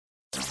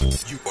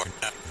You are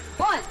now.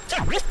 One, two,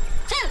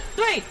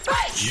 three, four.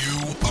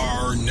 You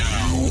are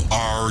now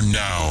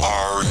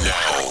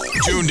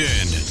tuned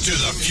in to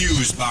the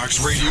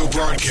Fusebox Radio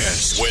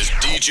broadcast with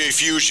DJ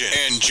Fusion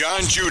and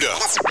John Judah.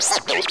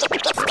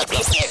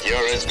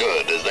 You're as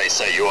good as they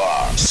say you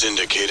are.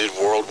 Syndicated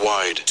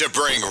worldwide to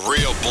bring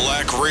real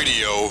black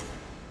radio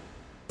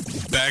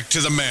back to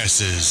the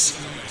masses.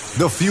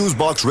 The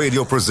Fusebox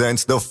Radio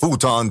presents the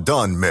Futon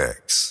Done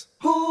Mix.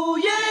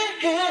 Ooh, yeah.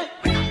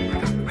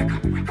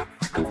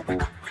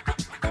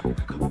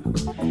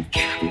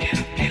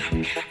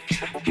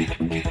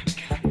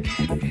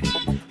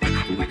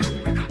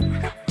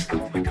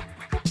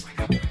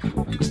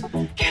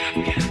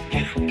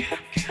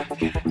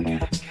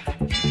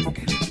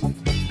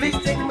 Please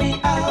take me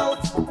out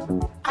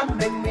and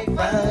make me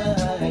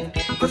fine,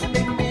 'cause you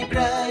make me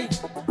cry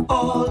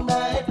all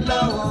night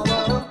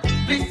long.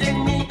 Please take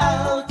me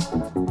out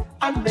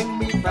and make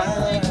me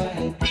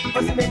fine,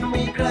 'cause you make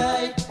me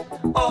cry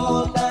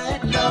all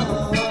night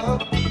long.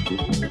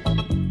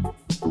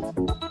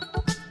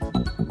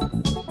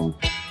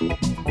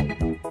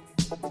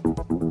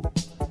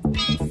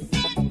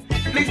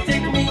 Please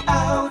take me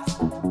out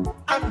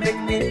and make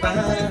me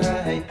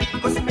fine,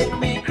 'cause you make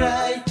me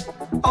cry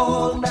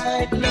all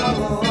night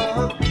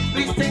long.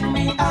 Please take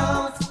me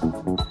out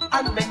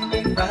and make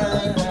me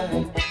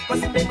fine,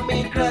 'cause you make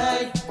me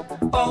cry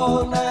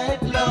all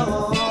night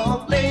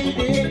long.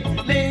 Lady,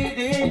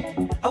 lady,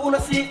 I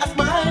wanna see a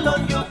smile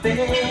on your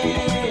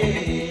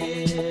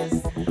face.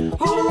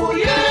 Oh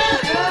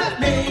yeah,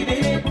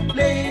 lady,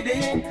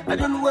 lady, I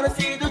don't wanna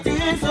see the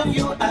tears on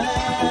your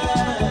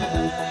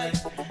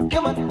eyes.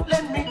 Come on,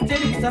 let me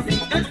tell you something.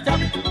 Don't stop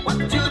what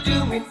you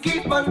doing,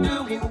 keep on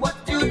doing what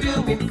you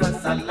doing,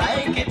 'cause I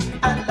like it,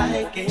 I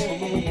like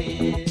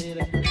it.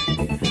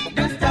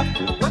 Don't stop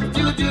what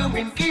you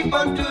doing, keep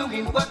on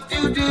doing what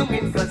you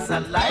doing, 'cause I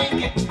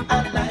like it, I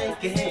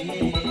like it.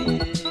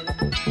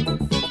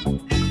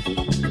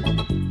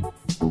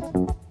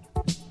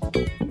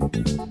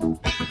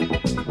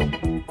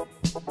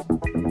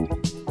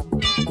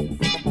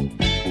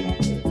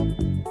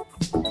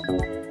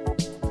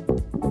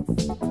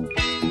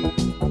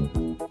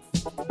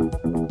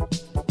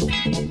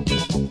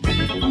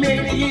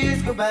 Many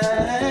years go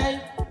by,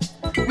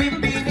 we've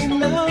been in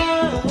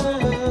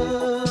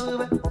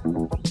love.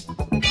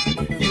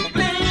 You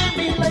play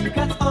me like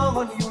cats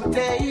on your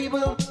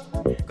table,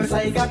 'cause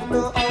I got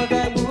no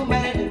other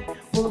woman,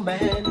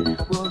 woman,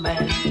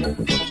 woman.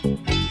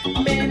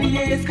 Many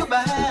years go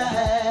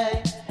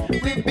by,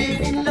 we've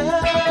been in love.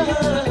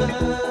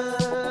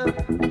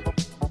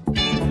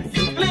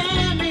 You play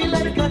me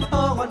like cats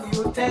on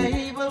your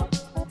table,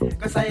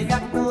 'cause I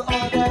got no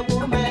other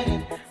woman,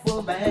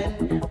 woman,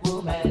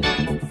 woman.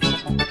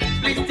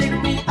 Please take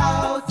me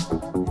out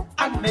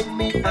and make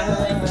me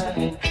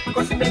fine,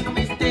 'cause you make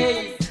me stay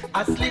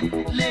asleep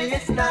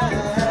last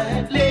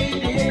night.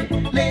 Lady,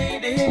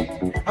 lady,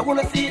 I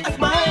wanna see a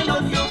smile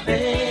on your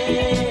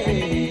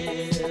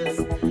face.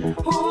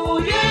 Oh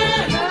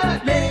yeah,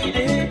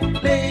 lady,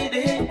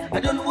 lady, I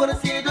don't wanna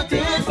see the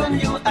tears on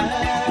your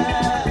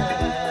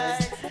eyes.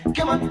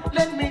 Come on,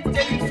 let me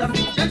tell you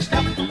something. Don't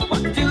stop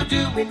what you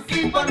doing,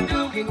 keep on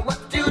doing what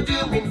you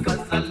doing,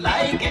 'cause I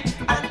like it,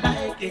 I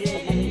like it.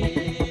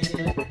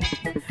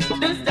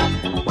 Don't stop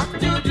what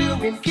you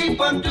doing, keep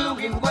on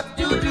doing what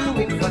you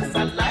doing, 'cause I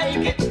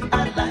like it, I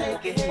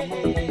like it.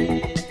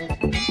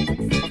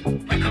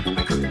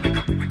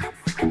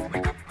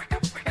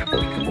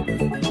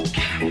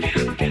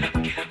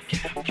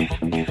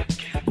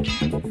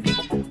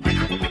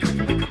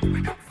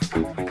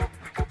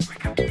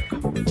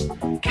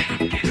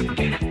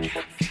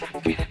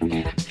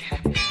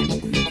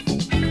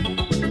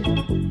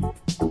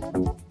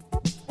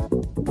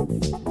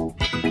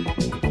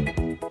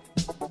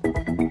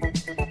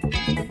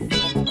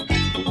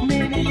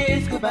 Many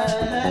years go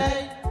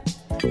by,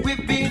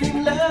 we've been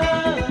in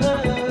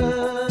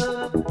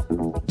love.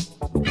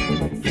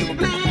 You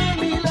play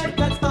me like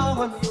that's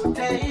on your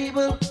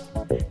table,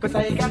 'cause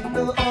I got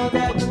no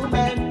other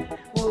woman,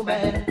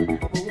 woman,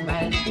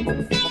 woman.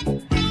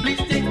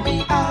 Please take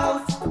me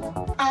out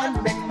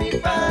and make me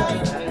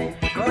fine,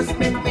 'cause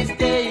make me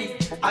stay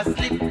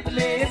asleep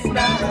last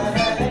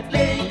night.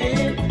 Lady,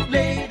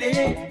 lady,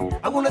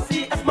 I wanna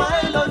see a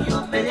smile on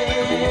your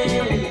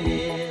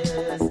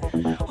face.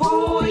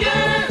 Oh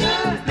yeah,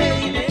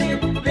 lady,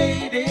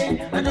 lady,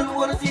 I don't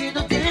wanna see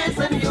the tears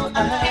in your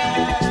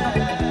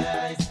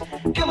eyes.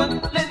 Come on,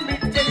 let me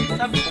tell you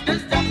something.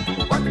 Don't stop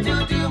what you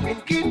doing,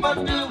 keep on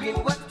doing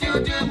what you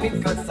doing,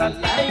 'cause I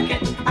like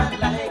it, I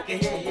like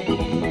it.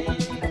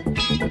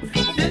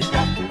 Don't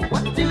stop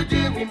what you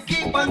doing,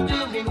 keep on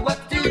doing what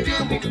you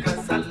doing,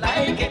 'cause I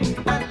like it,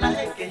 I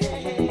like it.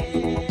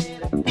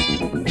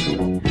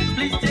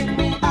 Please take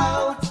me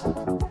out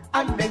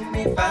and make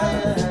me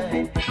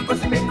fine, 'cause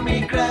you make me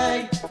cry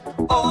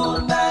all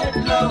night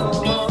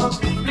long.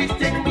 Please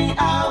take me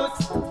out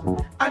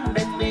and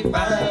make me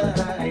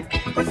fine,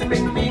 'cause you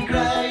make me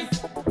cry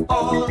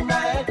all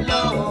night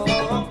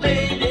long.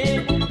 Lady,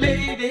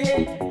 lady,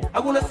 I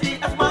wanna see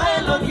a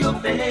smile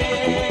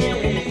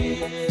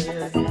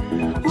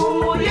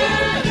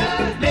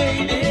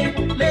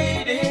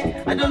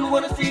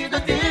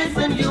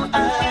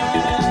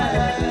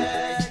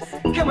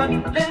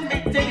on, let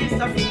me tell you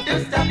something.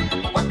 Don't stop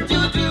what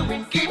you're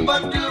doing. Keep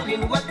on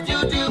doing what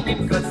you're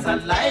doing. Cause I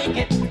like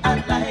it, I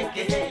like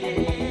it.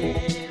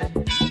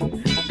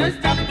 Don't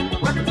stop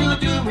what you're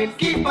doing.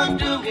 Keep on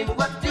doing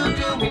what you're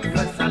doing.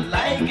 Cause I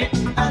like it,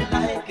 I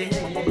like it.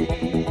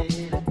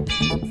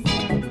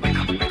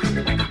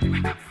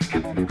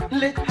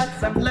 Let's have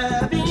some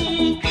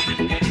loving.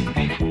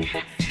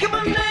 Come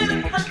on,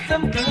 let's have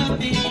some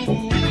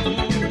loving.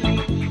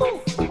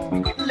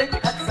 Let's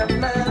have some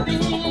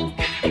loving.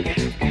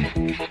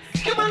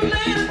 Come on,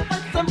 let's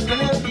have some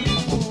loving.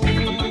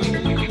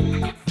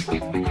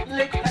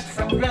 Let's have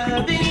some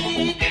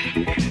loving.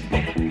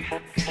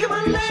 Come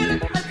on,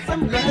 let's have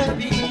some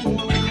loving.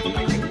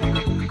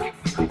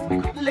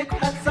 Let's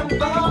have some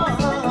fun.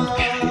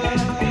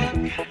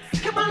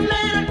 Come on,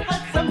 let's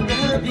have some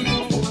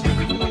loving.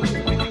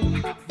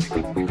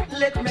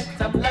 Let's make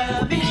some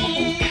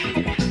loving.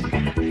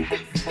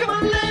 Come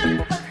on,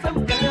 let's have some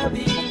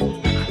loving.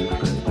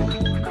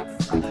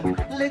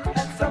 Let's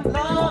have some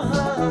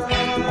love.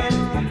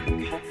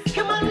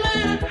 Come on,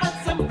 let's have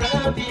some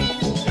loving.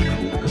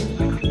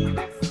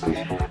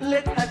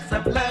 Let's have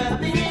some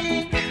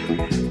loving.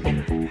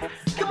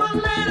 Come on,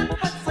 let's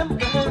have some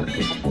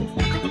loving.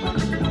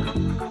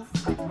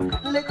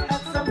 Let's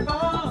have some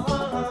fun.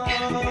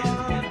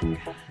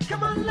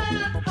 Come on,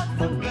 let's have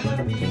some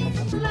loving.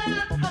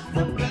 Let's have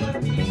some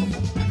loving.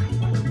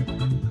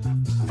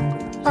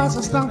 As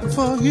I stand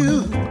before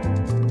you,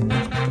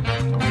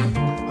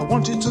 I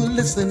want you to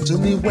listen to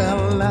me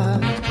well.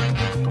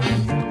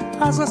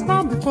 As I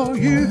stand before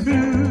you,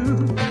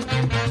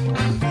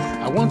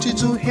 I want you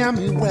to hear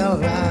me well.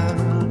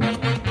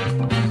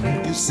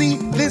 You see,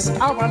 this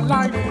our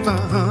life,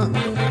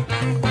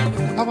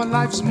 our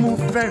lives move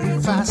very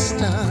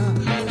fast.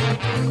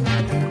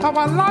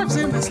 Our lives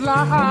in this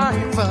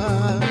life,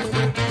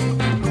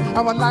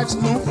 our lives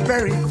move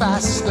very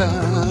fast.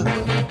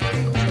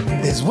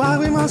 It's why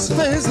we must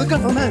face the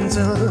government.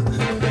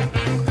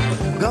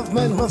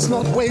 Government must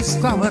not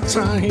waste our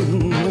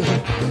time.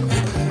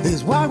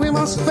 It's why we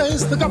must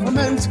face the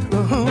government.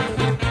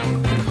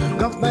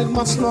 Government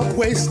must not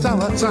waste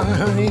our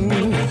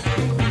time.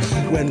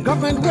 When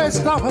government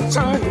wastes our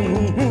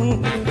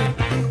time,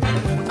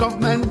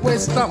 government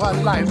wastes our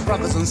life,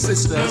 brothers and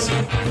sisters.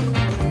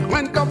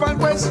 When government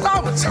wastes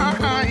our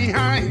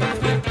time,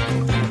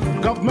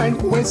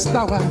 government wastes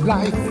our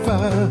life.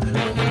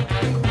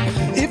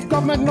 If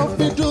government not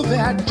be do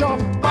their job,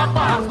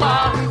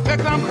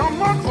 make them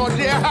come out for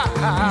their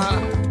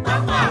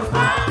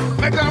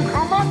make them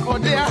come out for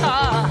their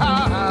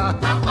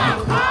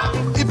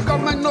if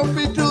government not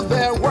be do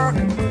their work,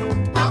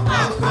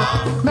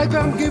 make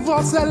them give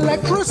us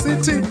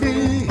electricity,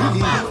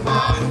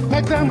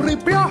 make them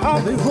repair all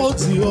the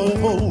roads,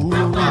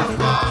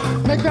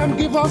 make them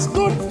give us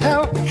good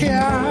health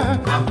care,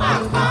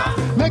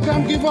 make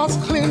them give us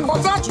clean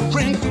water to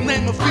drink, to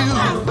name a few.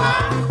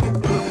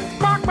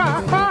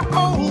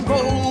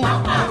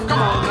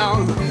 Come on now.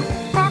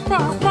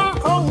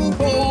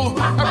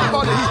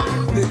 Everybody.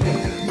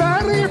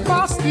 Very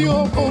fast,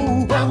 yo.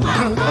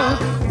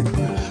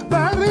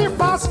 Very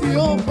fast,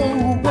 yo.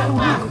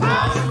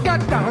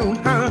 Get down,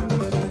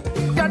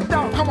 get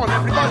down. Come on,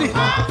 everybody.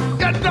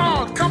 Get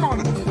down. Come on.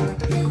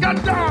 Get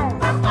down.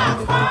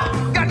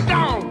 Get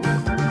down.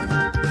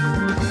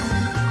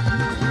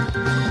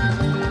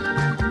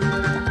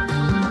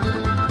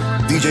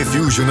 DJ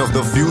Fusion of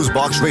the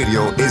Fusebox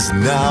Radio is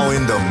now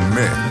in the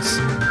mix.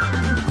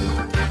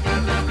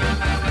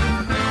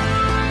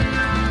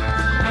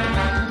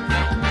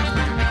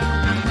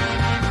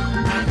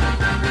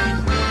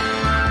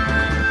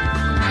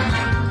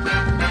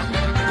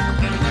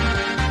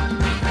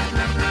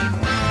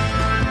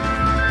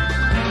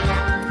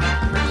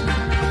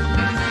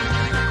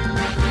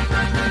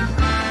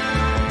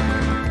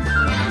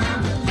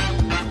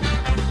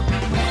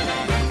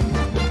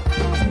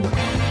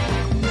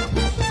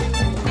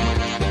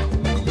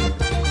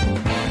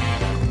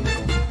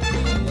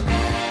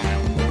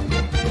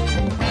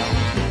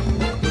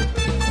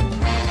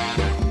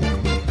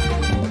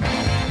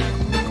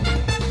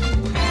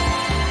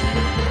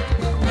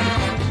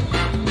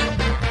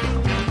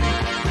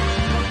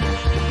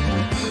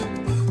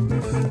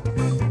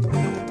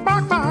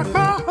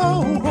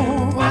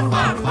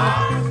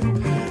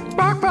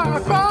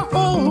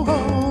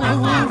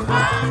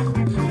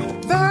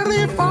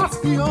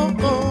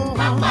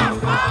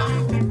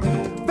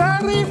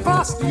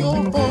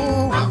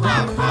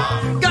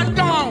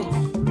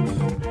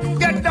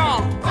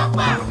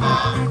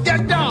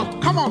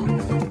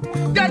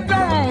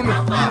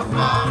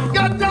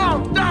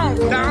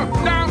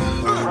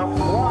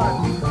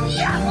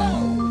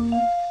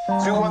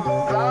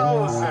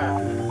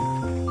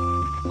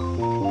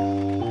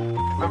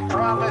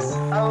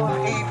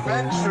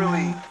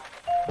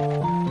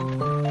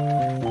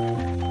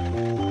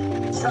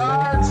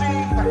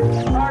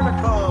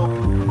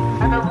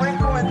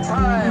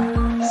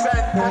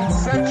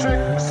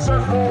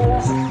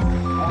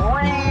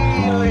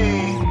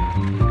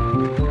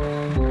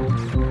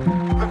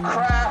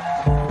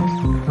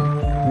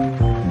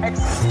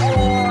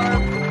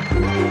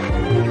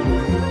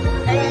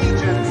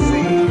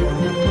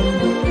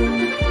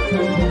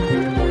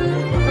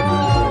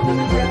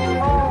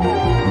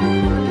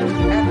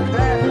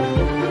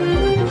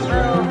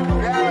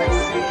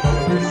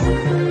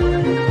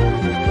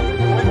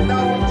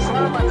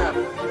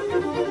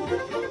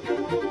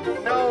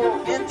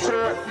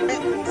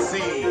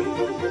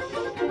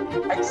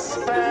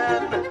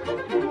 expand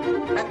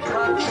and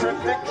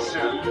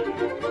contradiction,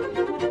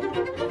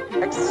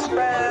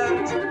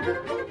 expand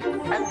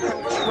and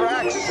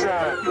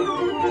contraction,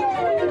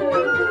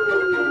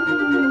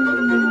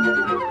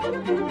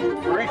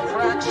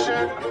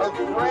 refraction of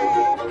ray,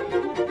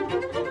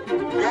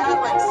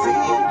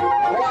 galaxy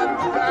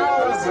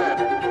 1000.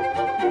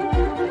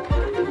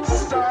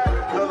 Start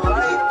the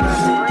light that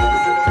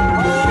brings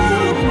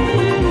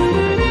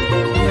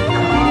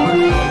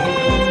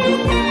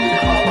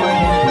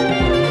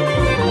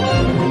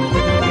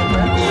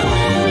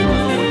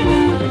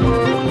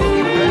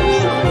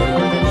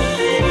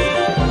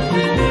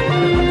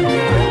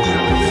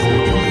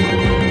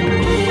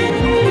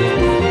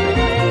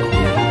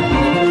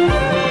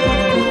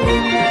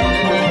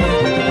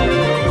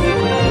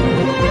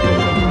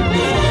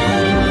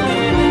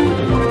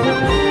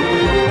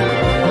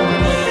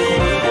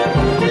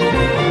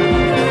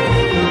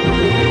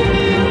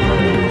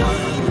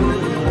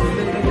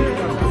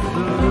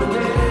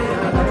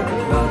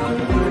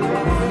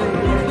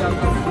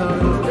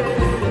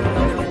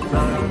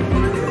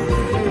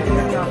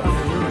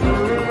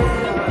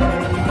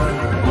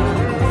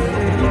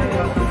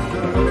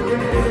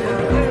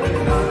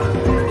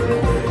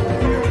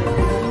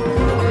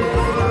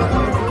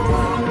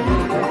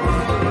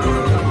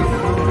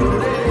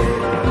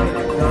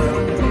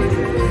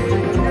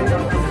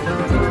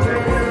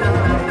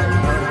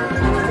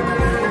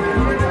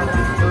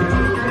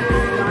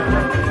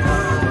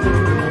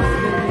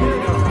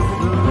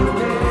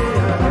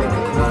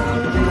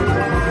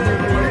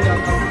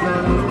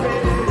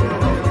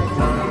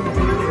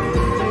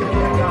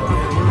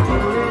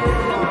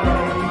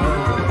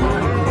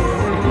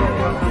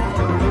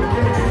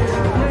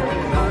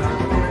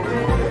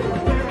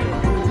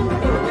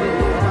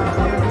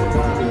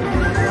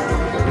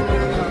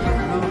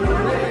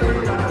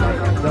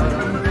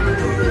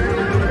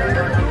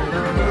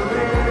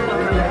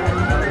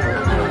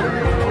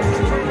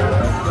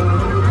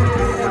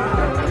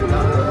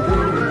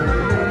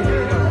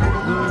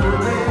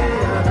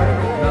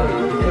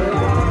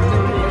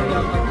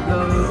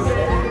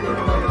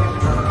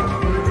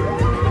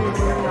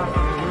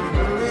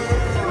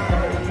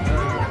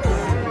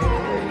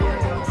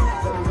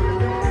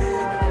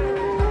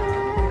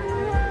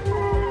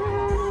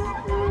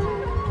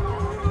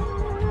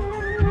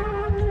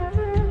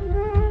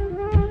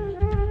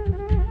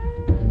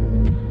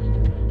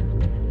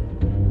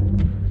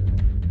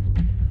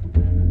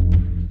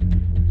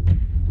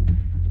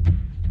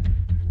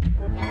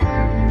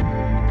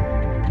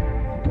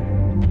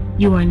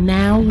You are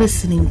now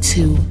listening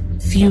to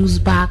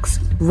Fusebox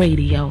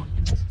Radio.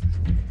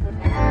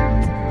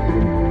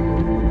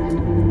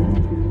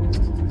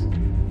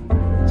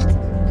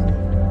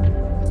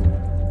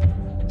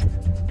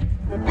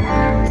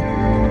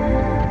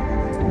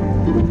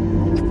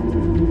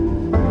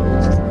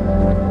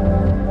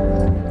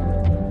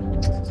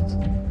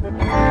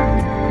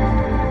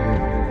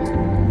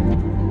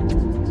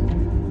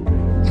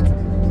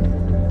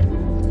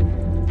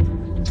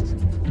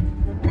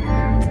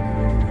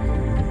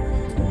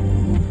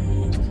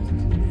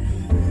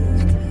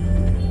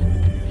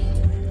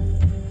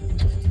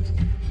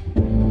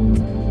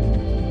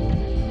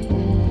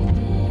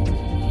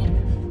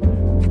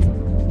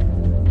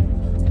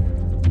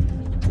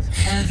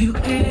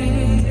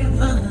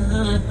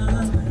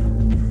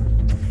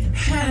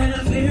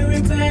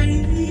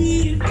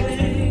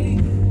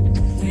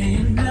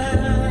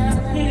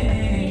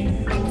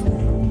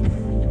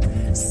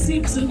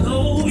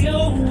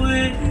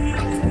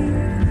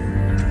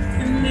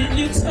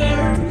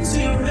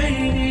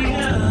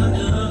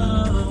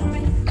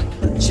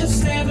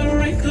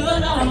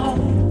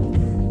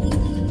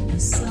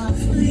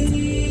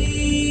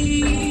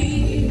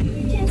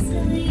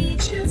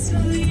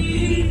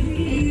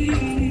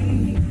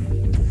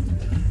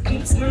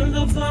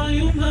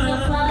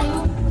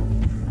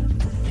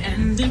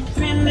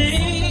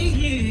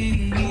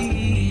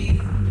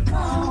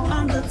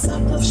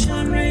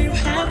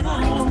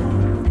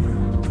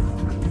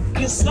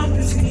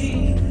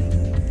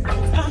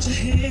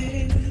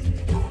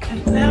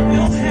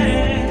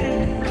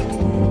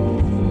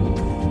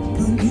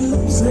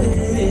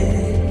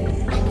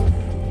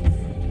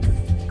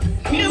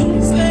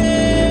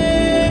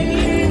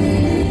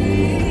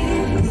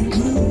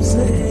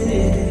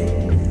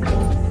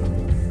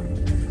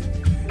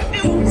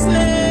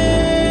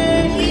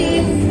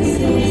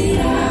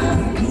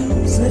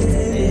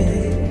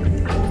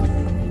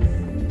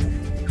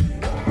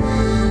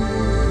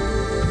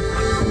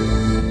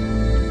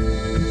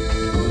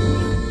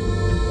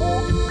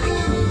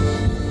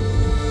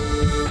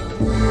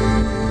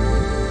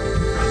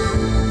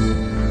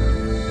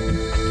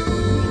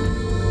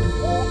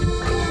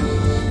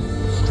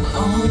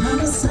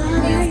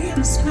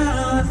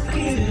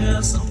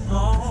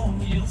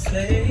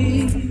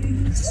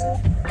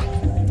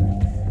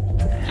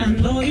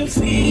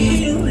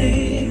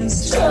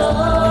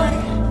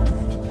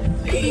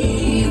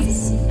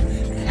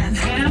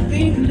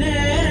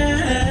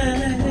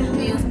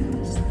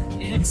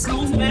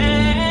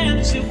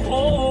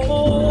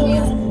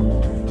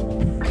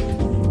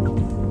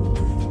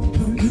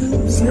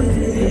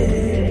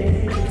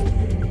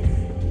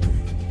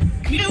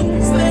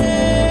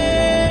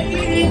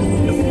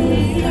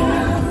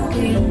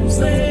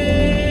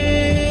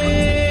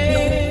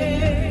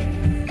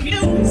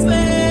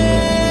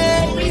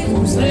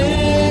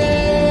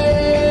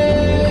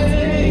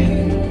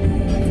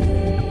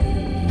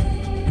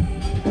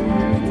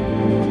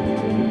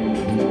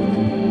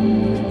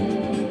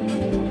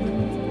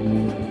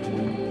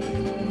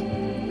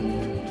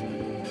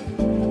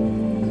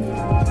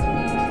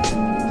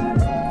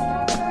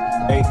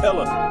 Hey,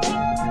 Ella,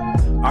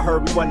 I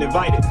heard we wasn't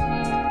invited.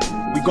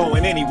 We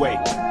going anyway.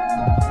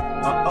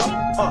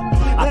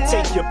 I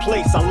take your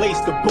place, I lace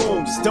the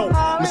booms. Don't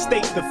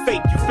mistake the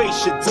fake, you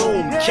face your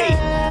doom.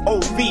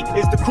 K.O.V.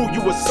 is the crew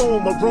you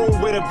assume. A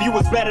room where the view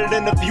is better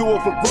than the view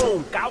of a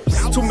room.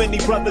 Too many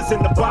brothers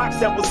in the box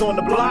that was on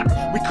the block.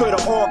 We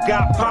could've all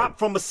got popped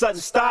from a sudden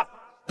stop.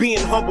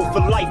 Being humble for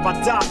life, I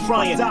die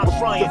trying.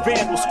 The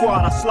Vandal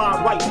squad, I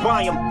slide right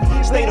by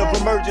them. State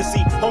of emergency,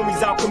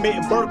 homies out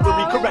committing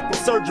burglary, correcting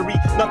surgery,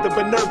 nothing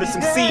but nervous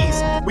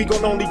MCs. We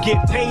gon' only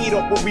get paid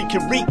off what we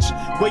can reach.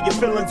 Wear your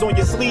feelings on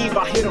your sleeve,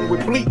 I hit them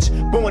with bleach.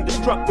 Born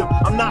destructive,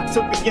 I'm not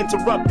to be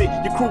interrupted.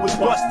 Your crew is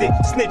busted,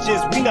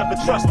 snitches, we never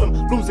trust them.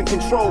 Losing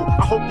control,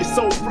 I hope your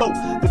soul float.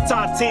 The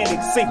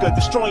Titanic sinker,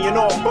 destroying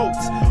all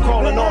boats,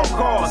 calling all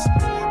cars.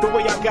 The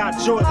way I got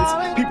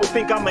Jordans, people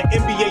think I'm an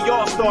NBA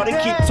All-Star. They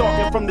keep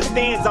talking from the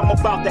stands, I'm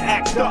about to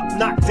act up.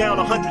 Knocked down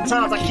 100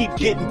 times, I keep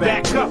getting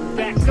back up.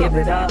 Give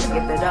it up,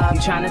 give it up. You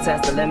tryna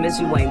test the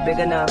limits, you ain't big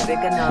enough, big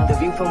enough. The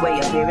view from where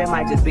you're here, it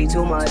might just be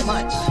too much.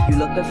 You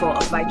looking for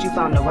a fight, you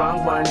found the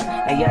wrong one,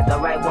 and yet the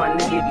right one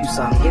to give you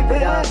some. Give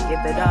it up,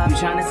 give it up. You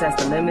tryna test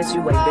the limits,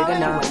 you ain't big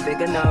enough, big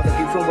enough. The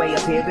view from where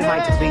you're here, it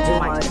might just be too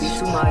much,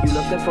 You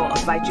looking for a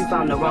fight, you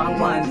found the wrong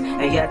one,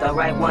 and yet the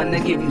right one to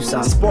give you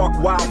some. Spark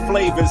wild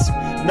flavors.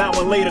 Now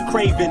and later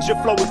cravings,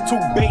 your flow is too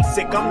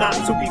basic, I'm not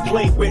to be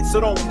played with, so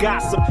don't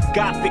gossip,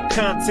 gothic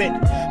content.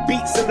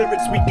 Beats and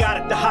lyrics, we got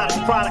it, the hottest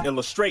product.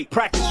 Illustrate,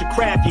 practice your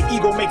craft, your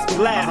ego makes me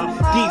laugh.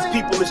 These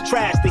people is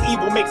trash, the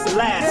evil makes it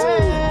last.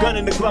 Gun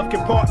in the glove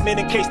compartment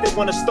in case they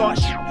wanna start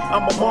shit.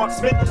 I'm a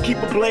marksman, keep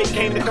a blade,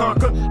 came to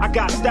conquer. I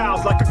got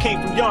styles like I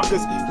came from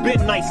Yonkers.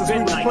 Been nice since we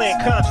was playing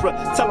Contra.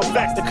 Tell them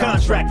facts the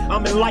contract,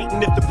 I'm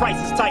enlightened if the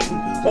price is tightened.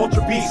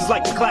 Ultra Beast is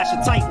like the Clash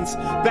of Titans.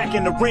 Back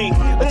in the ring,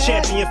 a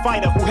champion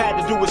fighter who had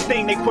to do his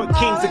thing. They put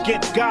kings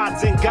against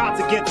gods and gods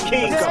against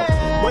kings.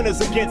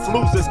 Winners against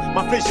losers.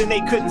 My vision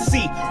they couldn't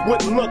see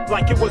wouldn't look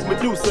like it was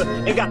Medusa.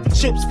 And got the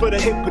chips for the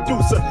hit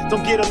producer.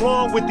 Don't get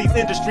along with these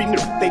industry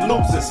they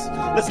losers.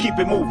 Let's keep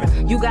it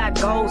moving. You got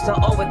goals to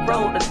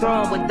overthrow the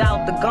throne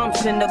without the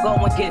gumption to go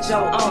and get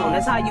your own.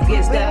 That's how you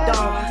get stepped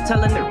on. Tell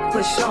them to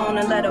push on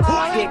and let her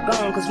get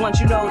gone. Cause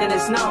once you know that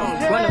it's known.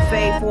 Run a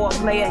fade for a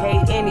player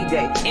hate any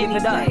day. Give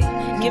it up,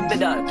 give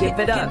it up, give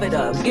it up, give it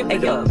up, give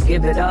it up,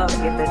 give it up,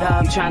 give it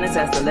up. You tryna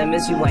test the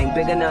limits, you ain't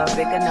big enough,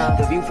 big enough.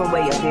 The view from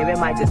where you're here, it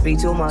might just be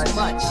too much.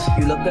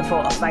 You looking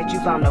for a fight, you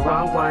found the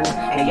wrong one,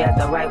 and yet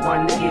the right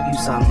one to give you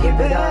some. Give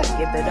it up,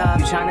 give it up.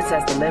 You tryna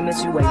test the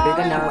limits, you ain't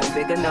big enough,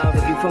 big enough.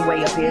 The view from where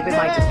you're here, it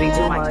might just be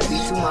too much,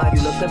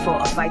 You looking for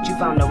a fight, you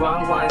found the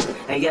wrong one,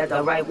 and yet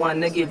the right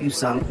one to give you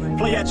some.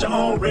 Play at your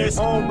own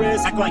risk,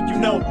 act like you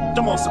know.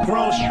 Them on some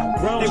grown shit.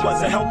 It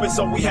wasn't helping,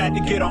 so we had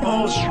to get our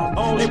own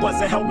shit. It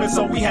wasn't helping,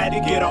 so we had to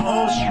get our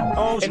own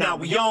shit. And now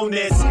we own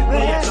this.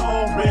 Play at your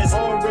own risk,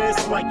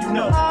 act like you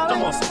know.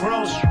 Them on some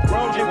grown shit.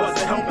 It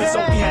wasn't helping, so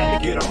we had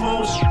to get our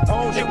own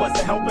shit. It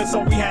wasn't helping, so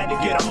we had to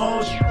get our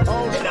own shit.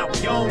 And now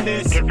we own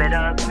this. Give it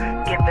up, give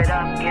it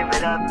up, give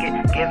it up,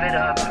 give it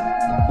up.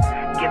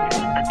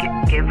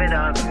 Give it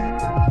up.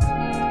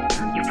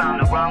 You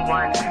found the wrong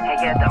one,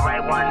 and yet the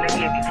right one to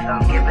give you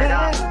some. Give it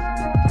up.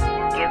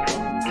 Give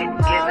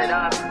it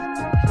up.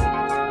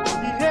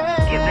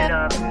 Give it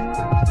up.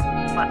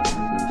 But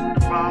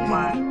the wrong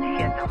one, and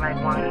yet the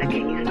right one to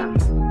give you some.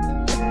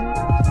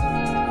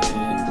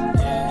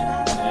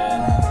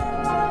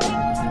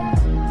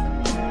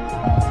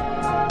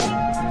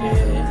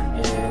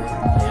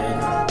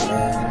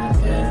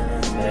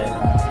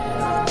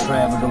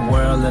 Travel the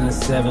world in the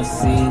 7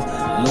 seas,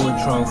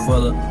 Louis trunk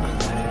full of.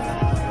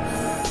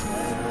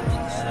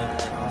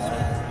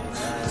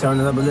 Turn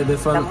it up a little bit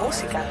for me. La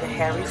música de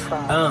Harry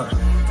Fraud.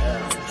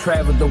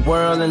 Traveled the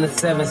world in the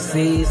 7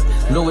 seas,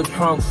 Louis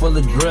trunk full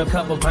of drip,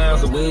 couple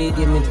pounds of weed,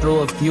 get me through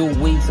a few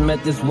weeks.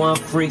 Met this one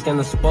freak in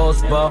the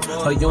sports bar,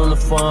 her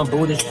uniform,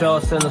 booty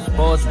shorts and a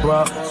sports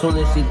bra. Soon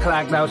as she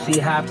clocked out, she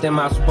hopped in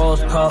my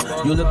sports car.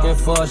 You looking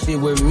for she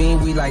with me?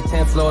 We like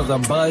 10 floors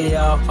above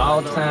y'all.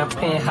 All time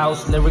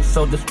penthouse lyrics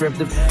so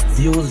descriptive,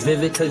 views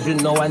vivid, cause you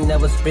know I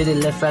never spit it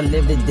unless I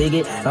live to dig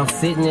it. I'm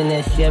sitting in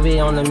that Chevy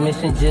on a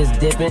mission, just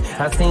dipping.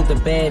 I seen the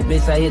bad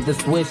bitch, I hit the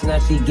switch, now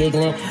she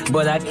giggling,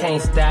 but I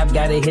can't stop.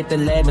 Gotta hit the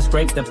lab and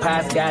scrape the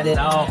pots, got it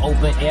all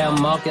open air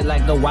market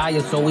like the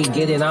wire, so we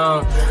get it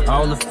on.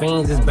 All the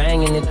fiends is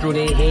banging it through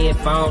their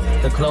headphones.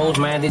 The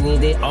closed-minded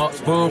need their art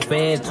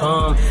spoon-fed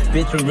tongue.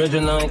 Bitch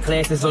original in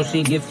classes, so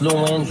she get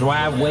fluent.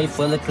 Driveway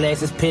full of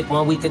classes, pick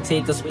one we could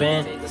take a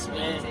spin.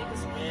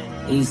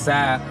 East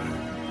side.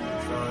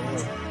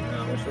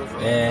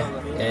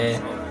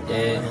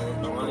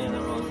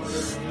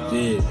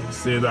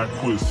 Said I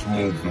quit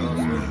smoking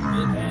weed.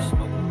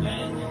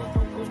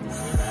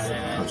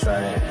 I'll try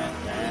that.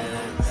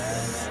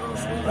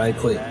 Right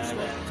quick.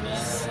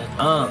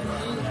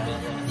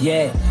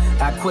 Yeah.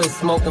 I quit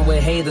smoking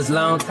with haters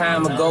long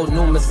time ago.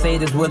 New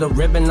Mercedes with a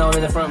ribbon on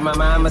it in front of my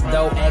mama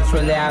though.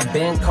 Actually, I've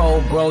been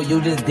cold, bro.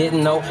 You just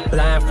didn't know.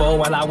 Blindfold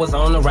while I was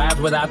on the rise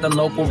without the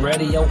local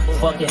radio.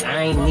 Fuck it,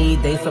 I ain't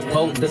need they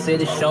support. The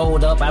city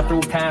showed up. I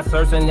threw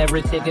concerts and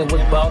every ticket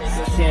was bought.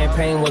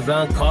 Champagne was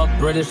uncorked.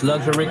 British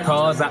luxury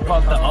cars. I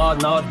parked the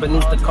Arnolds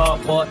beneath the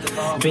carport.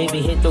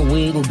 Baby hit the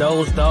weed and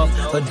dozed off.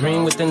 A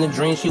dream within a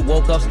dream. She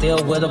woke up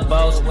still with a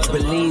boss.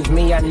 Believe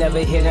me, I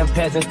never hit them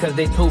peasants cause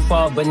they too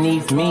far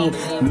beneath me.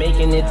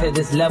 Making it to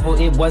this level,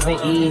 it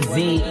wasn't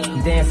easy.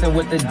 Dancing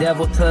with the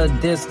devil to a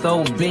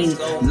disco beat.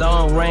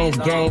 Long range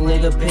game,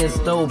 nigga,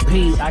 pistol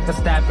Pete. I can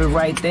stop it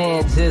right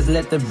there and just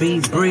let the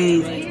beat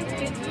breathe.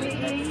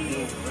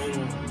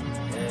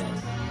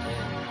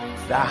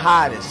 The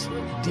hottest,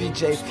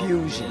 DJ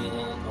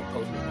Fusion.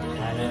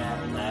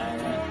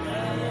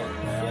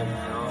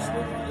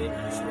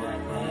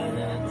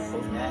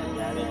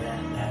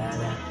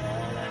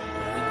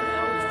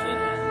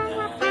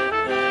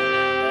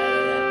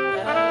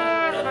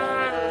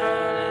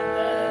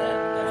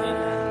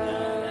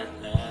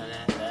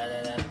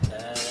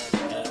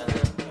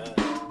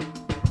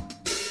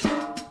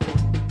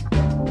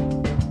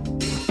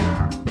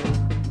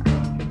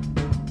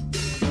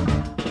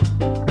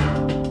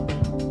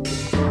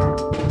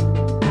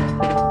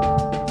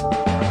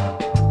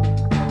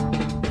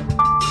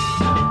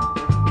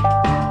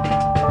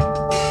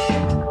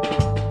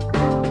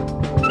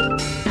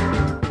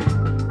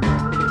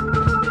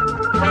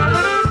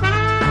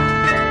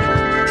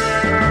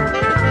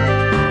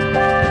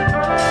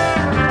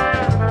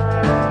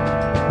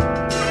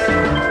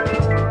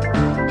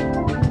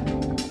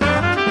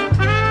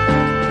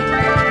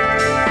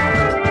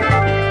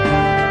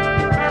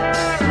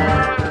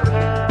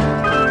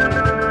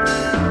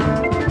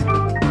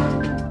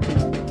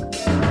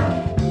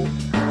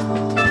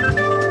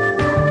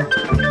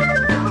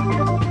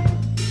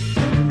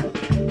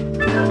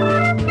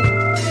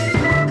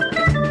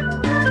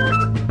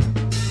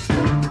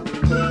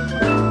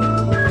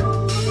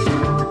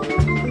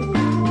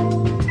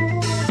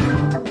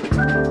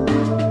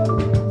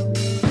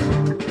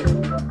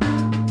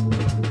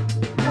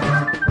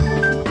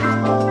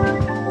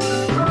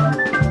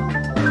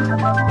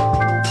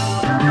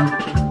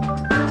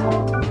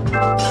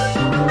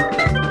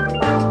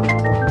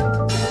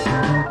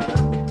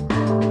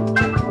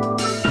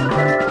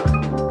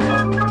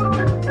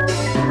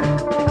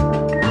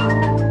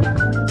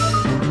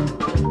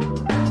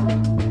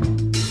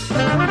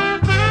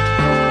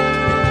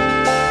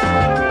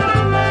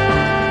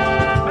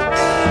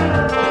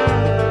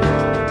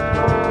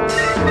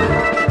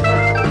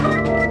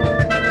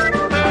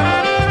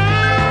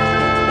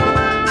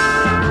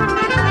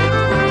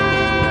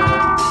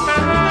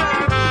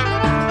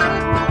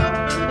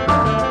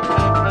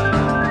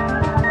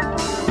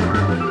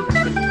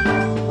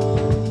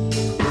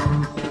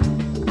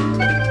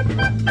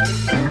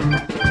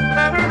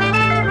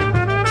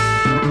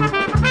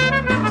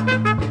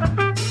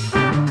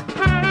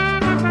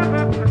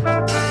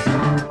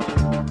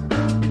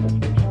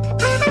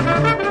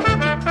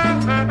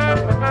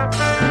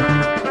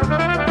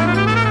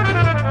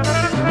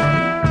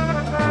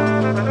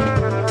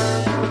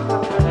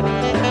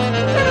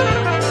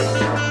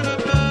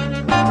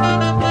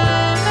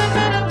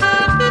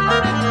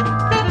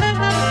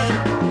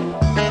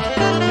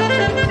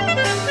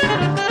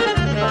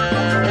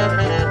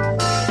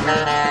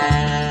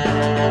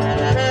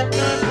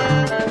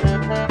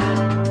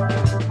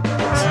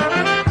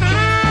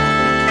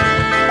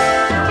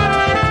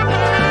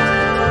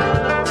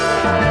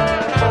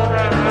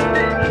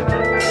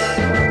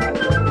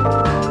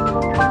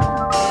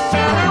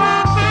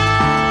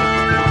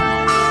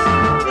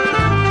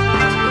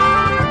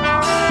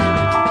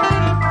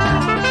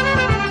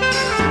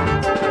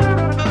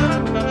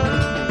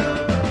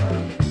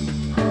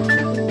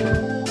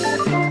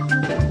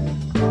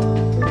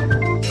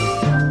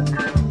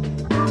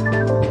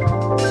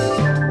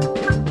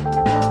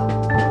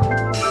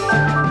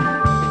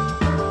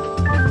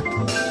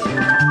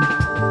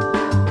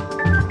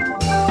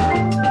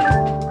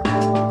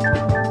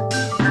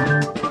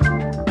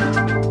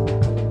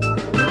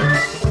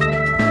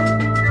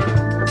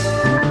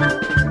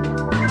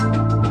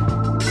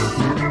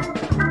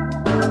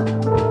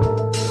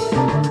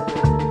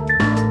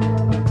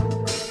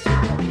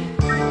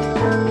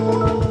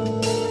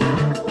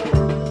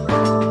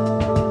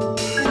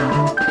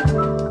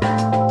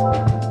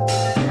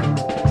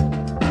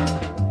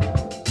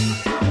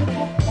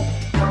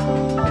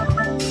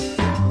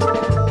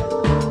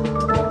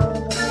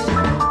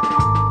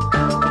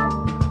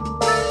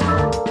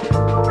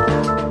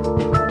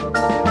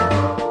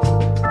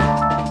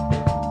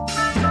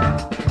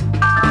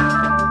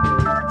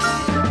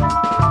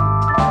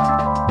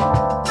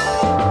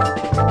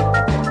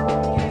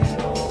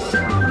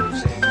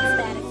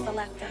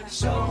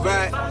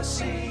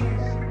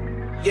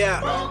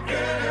 Yeah.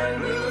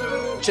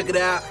 Check it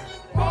out.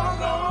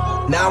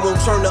 Now I won't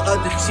turn the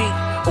other cheek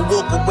or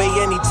walk away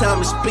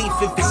anytime it's beef.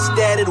 If it's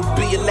that, it'll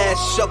be your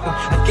last shuckle,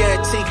 I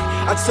guarantee.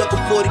 I took a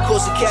 40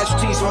 course of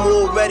casualties, I'm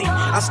already.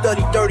 I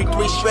studied 33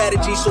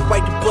 strategies, so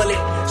bite the bullet.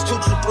 It's 2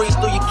 to 3s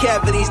through your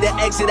cavities that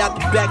exit out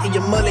the back of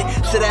your mullet.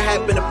 Should have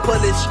happened to pull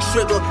this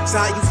trigger, it's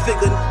how you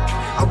figured.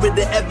 I read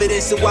the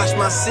evidence and watched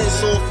my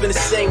sins off in the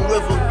same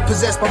river.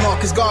 Possessed by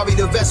Marcus Garvey,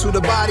 the vessel, the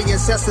body,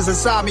 ancestors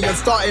inside me. I'm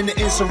starting the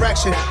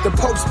insurrection. The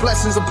Pope's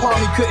blessings upon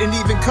me couldn't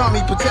even call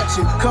me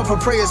protection. Come for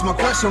prayers, my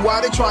question,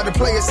 why they try to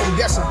play us, I'm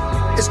guessing.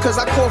 It's cause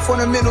I call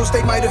fundamentals,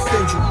 they might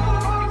offend you.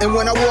 And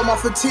when I wore my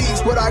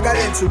fatigues, what I got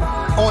into.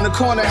 On the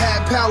corner,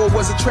 had power,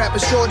 was a trapper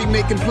shorty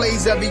making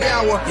plays every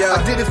hour. Yeah.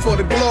 I did it for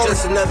the glory.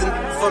 Just another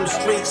from the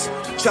streets,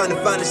 trying to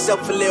find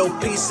itself a little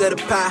piece of the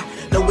pie.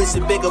 No, it's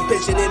a bigger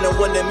picture than the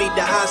one that meet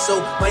the eye,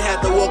 so might have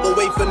to walk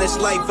away from this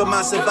life for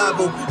my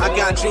survival. I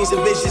got dreams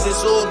and visions,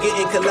 it's all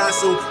getting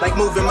colossal, like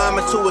moving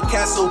mama to a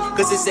castle,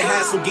 cause it's a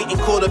hassle, getting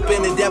caught up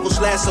in the devil's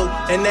lasso.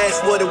 And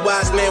that's what a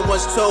wise man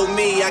once told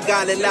me. I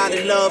got a lot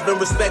of love and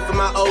respect for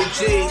my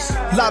OGs.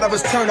 A lot of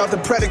us turned out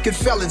the predicate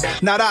felons,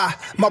 not I.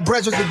 My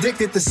brethren's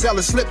addicted to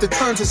sellers, slip to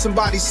turn to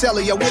somebody's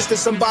celly. I wish that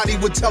somebody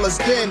would tell us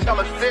then.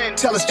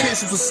 Tell us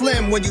chances were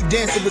slim when you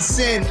dancing with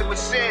sin.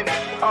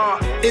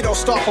 It all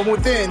start from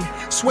within.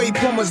 Sway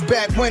Puma's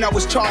back when I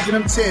was charging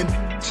them 10.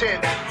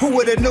 Who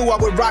would've knew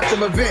I would rock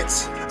them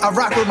events? I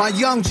rock with my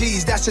young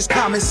G's, that's just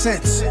common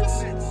sense.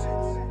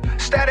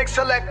 Static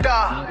Selector.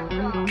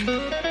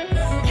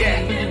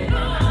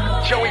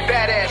 Yeah. Joey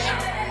Badass.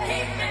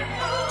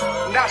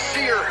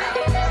 Nasir.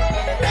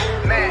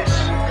 Mass.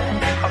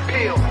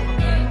 Appeal.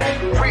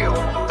 Real.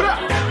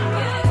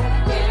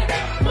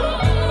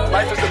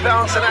 Life is a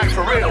balancing act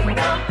for real.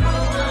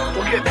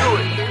 We'll get through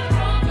it.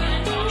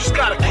 Just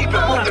gotta keep it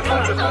moving.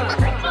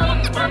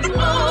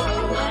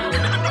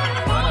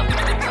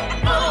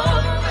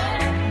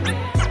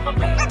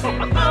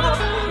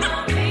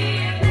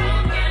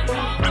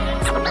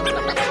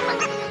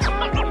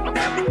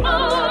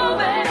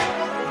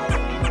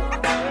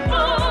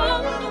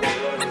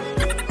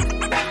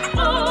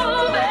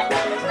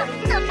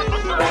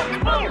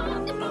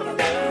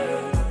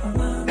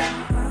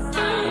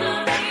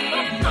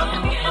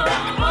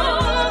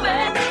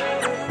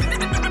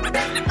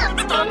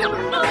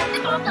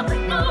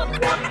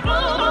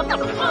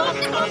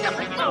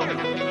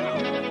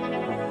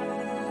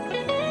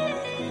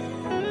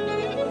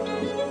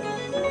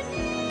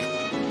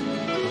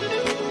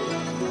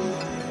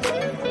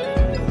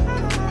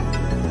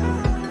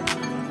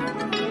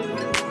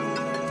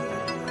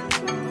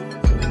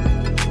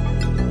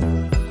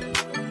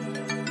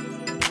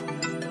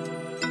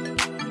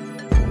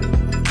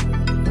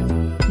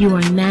 You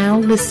are now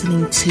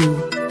listening to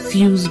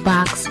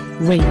Fusebox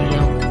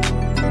Radio.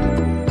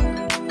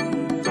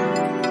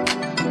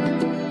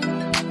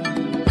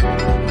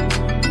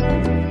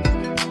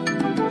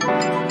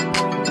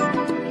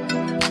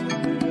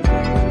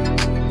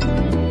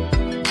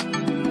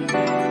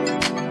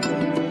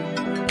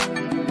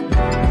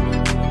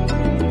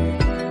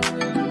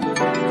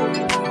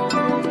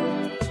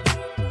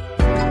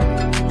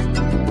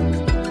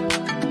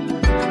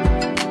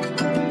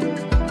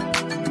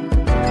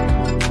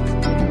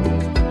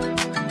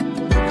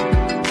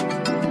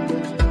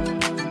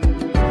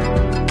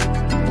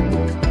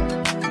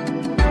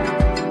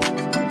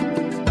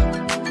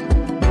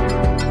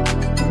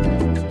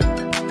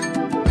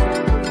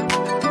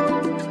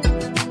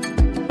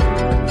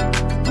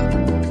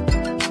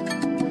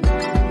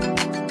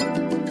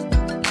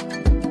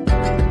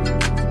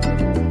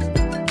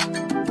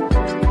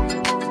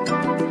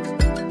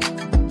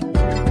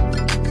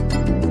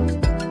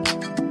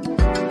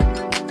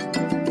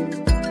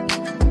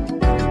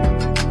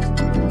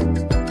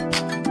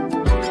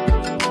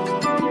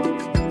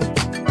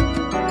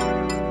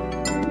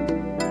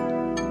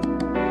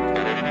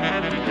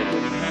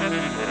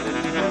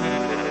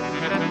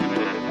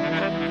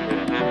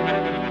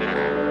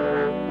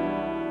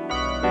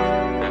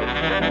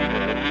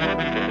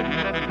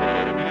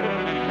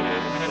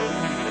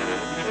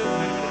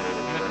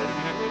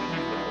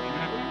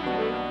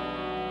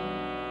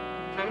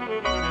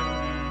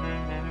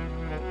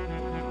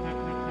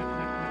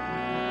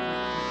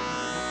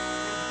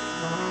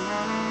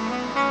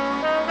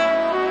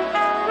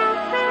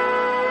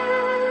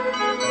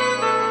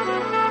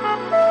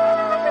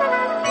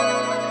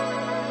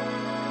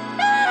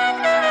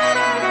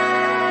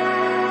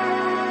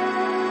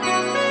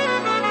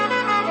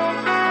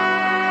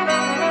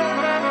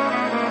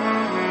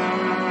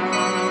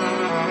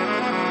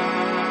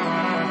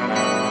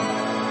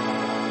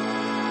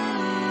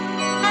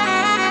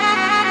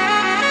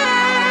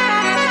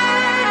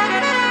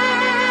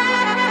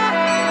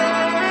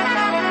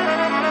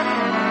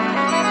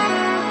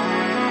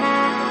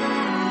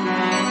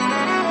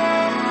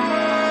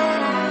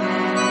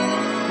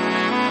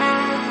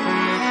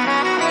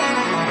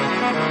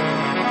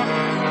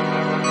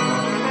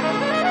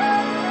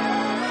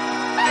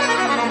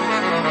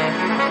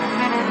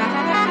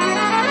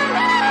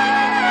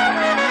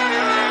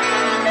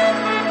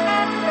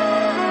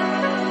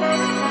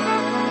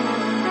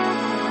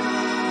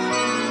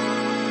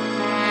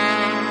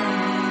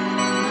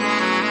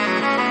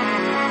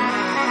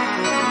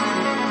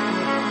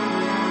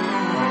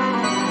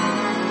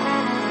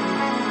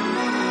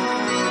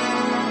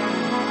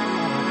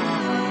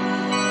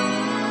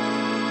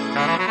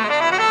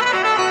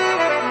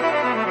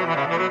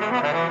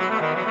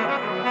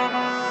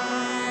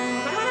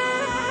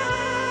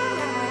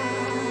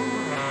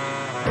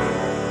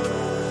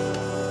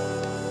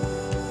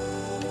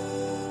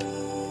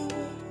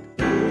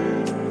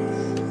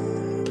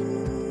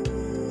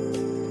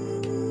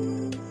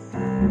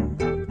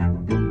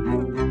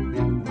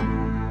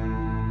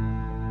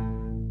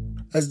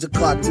 As the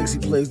clock ticks, he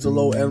plays the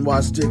low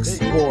NY sticks.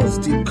 Pause,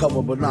 deep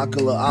cover,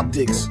 binocular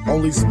optics.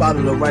 Only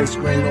spotted a rice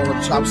grain on a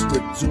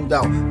chopstick. Zoomed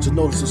out to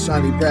notice a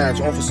shiny badge.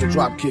 Officer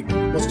drop kick.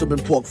 Must have been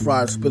pork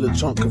fried. Spit a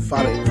chunk,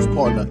 confided in his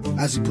partner.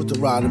 As he put the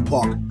ride in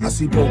park, I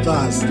see both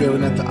eyes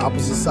staring at the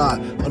opposite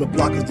side of the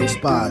block as they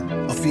spied.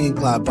 A fiend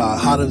glide by,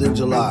 hotter than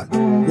July.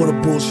 What a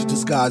bullshit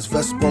disguise.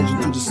 Vest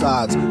bulging through the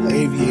sides. The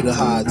aviator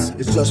hides.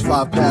 It's just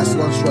 5 past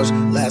lunch rush.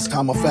 Last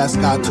time a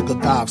fast guy took a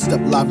dive. Step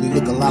lively,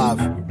 look alive.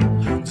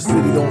 The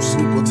city don't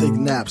sleep or take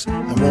naps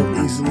and won't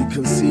easily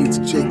concede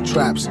to Jake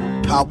traps.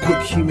 How quick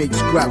he makes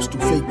scraps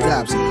through fake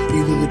daps.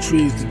 Either the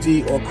trees, the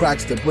D, or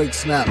cracks that break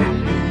snap.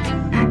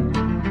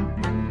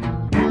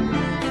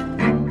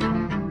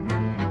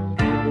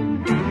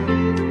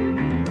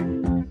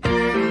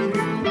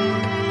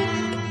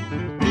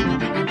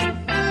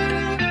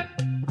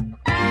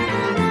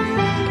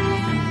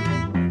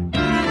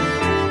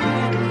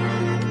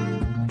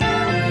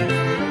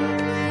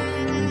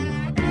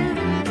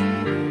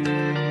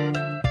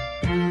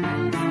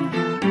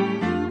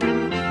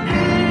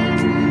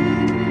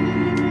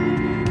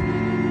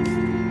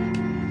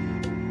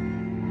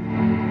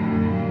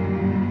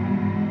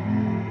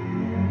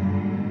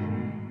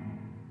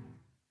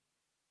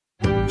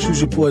 Choose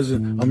your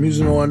poison,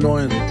 amusing or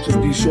annoying. Just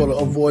be sure to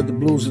avoid the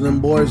blues and them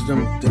boys, they're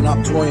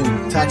not toying.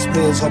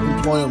 Taxpayers help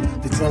employ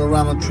them. They turn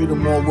around and treat them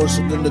more worse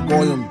than the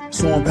goyim.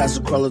 So on past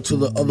the crawler to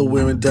the other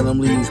wearing denim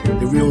leaves.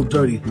 They're real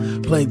dirty,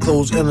 plain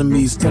clothes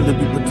enemies. Tend to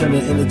be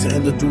pretending in it to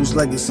end the dude's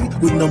legacy.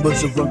 With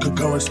numbers of run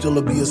concurrent, still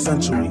it'll be a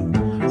century.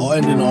 Or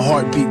ending a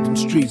heartbeat in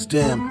streets,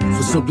 damn.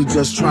 For simply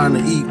just trying to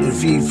eat and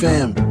feed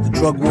fam. The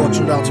drug war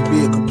turned out to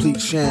be a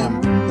complete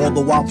sham. All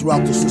the while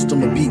throughout the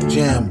system a beat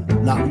jam.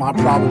 Not my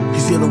problem.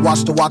 He's here to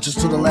watch the watches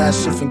to the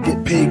last shift and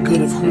get paid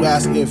good if who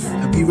ask if.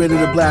 And be ready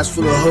to blast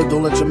for the hood,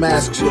 don't let your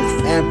mask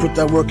shift. And put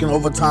that work in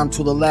overtime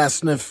till the last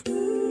sniff.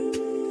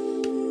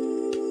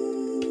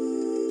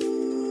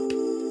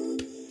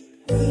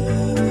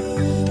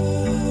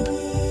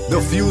 The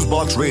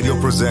Fusebox Radio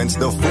presents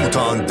the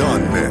Futon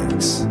Done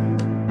Mix.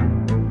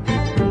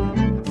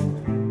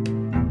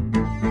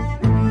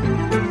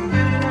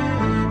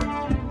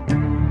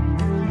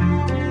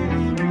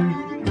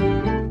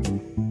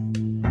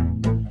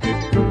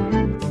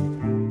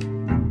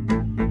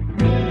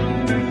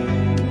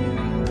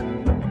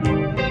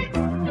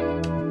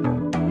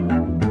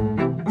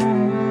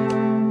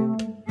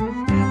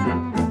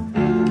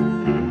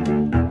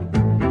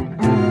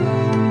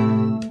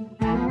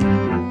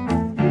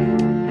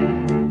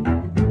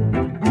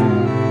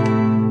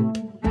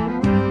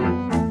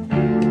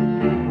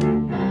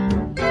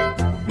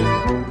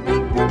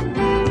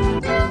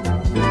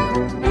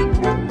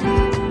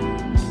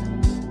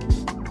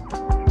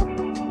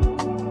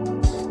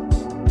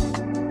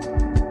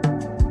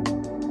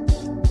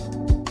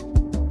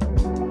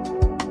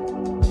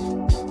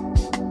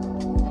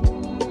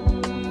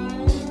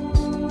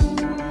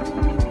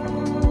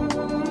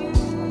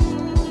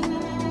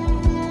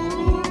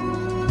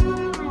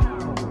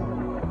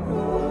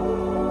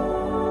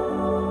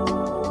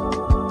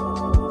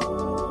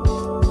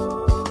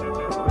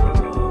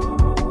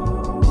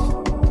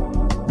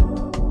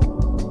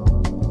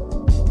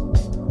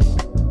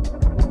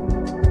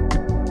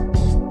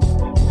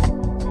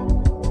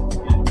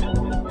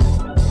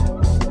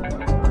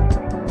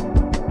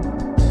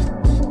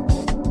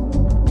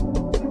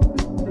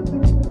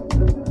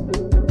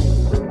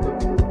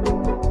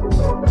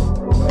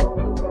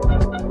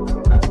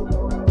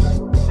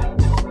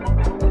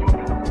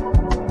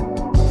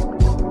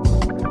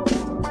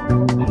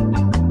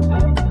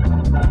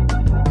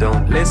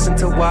 Listen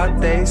to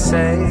what they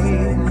say.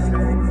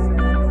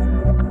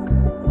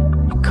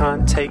 You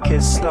can't take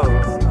it slow.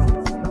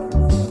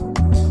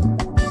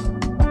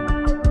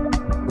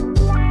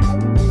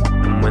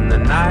 And when the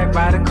night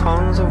rider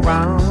comes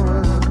around,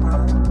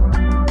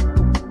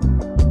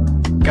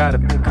 gotta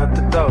pick up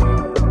the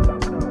dough.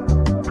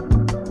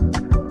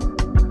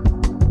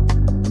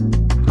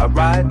 I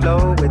ride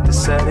low with the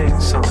setting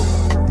sun.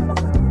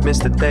 Miss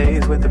the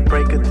days with the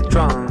break of the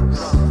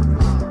drums.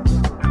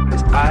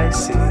 It's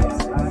icy.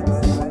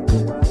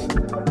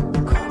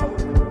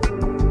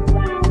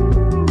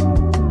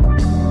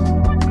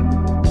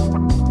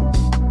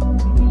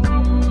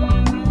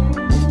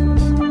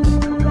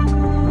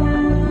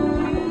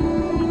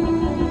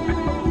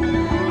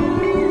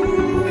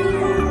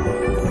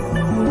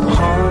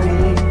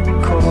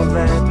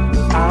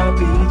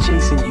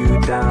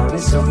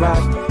 It's a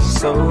rock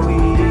so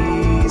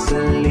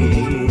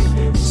easily,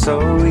 so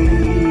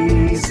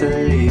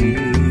easily.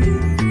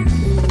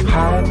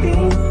 High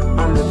beam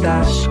on the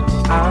dash,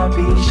 I'll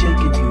be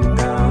shaking you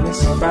down.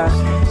 It's a rock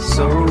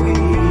so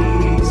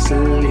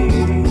easily,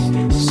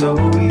 so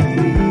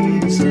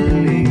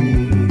easily.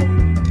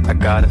 I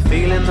got a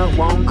feeling that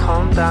won't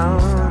calm down.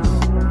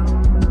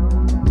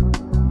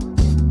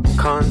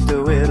 Can't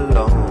do it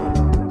alone.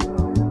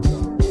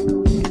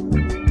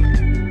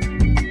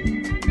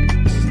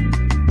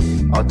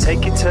 I'll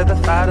take you to the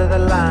fat of the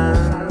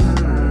land.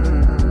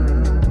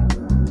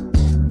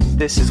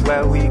 This is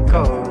where we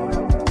go.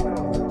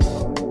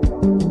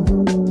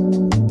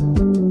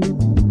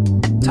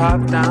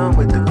 top down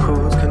with the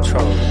cruise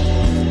control.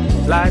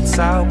 Lights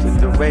out with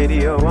the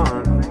radio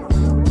on.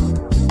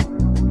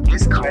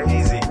 It's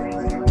crazy.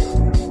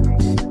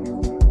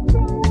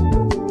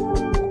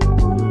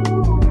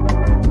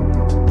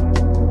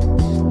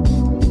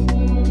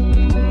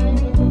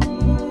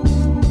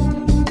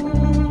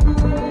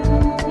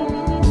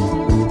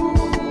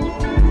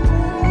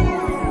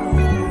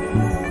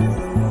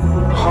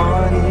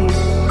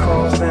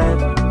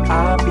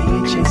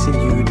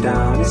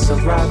 It's a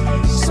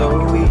rock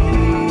so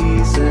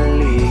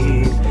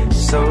easily,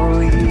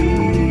 so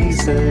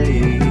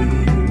easily.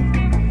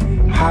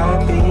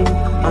 Hopping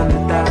on the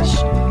dash,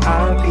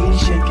 I'll be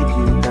shaking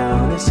you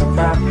down. It's a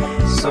rock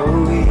so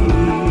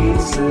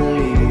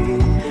easily,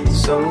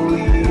 so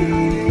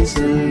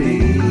easily.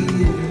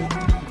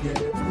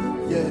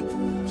 Yeah,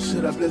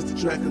 should I bless the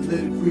track and let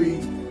it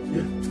breathe?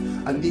 Yeah,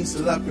 I need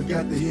so I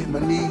forgot to hit my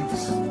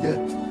knees. Yeah.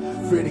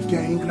 Freddie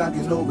Kane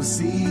knocking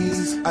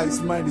overseas. Ice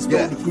minus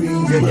 4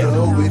 degrees, but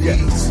over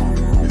these.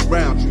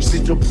 Round tree,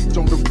 sit your bitch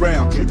on the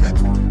round tree.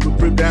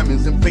 With red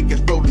diamonds and fake ass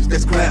rollies,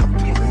 that's clown.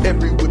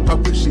 Every whip I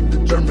wish it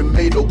determined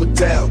made over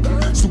town.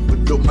 Super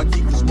dope, my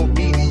keepers more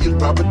media,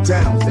 Robert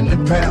Towns and the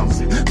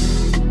pounds.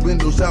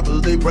 Window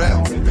shoppers, they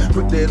browse.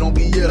 Put that on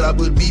BL, I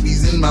put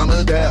BBs in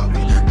Mama Dow.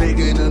 They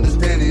can't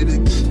understand it.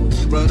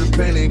 Run a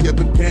panic, kept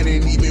a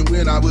cannon. Even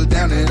when I was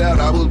down and out,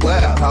 I was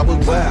wild, I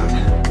was wild.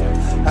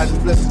 I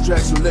just bless the track,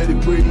 so let it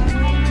breathe.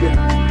 Yeah,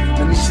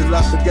 I need some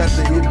I forgot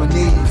to hit my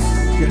knees.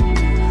 Yeah,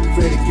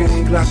 Freddie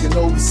Kane clocking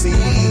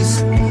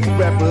overseas.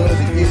 Rapper of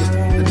the year,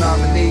 the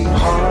nominee.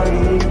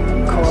 Hardy,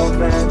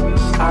 Corvette,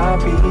 I'll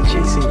be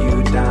chasing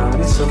you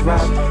down. It's a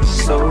rock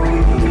so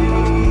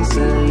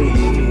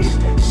easily,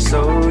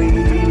 so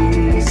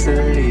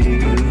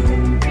easily.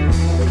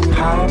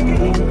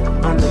 Hopping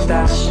on the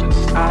dash,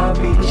 I'll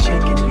be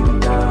shaking you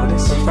down.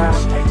 It's a rock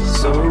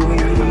so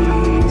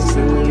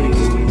easily,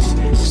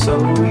 so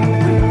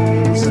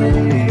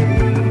easily.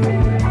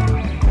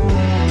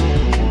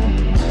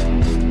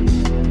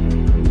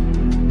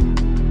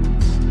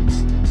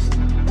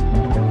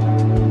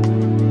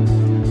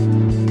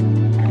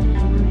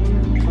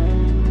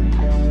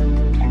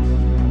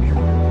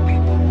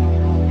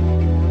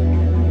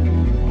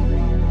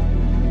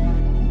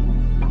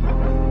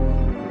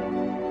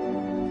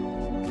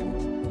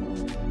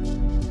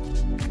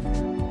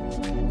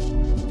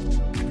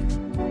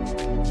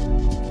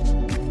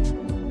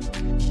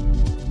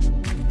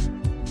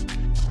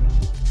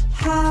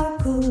 How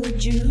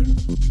could you?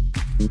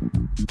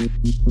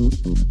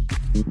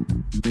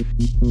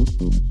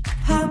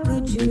 How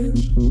could you?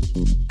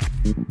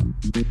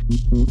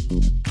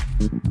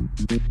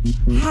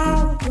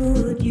 How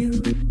could you?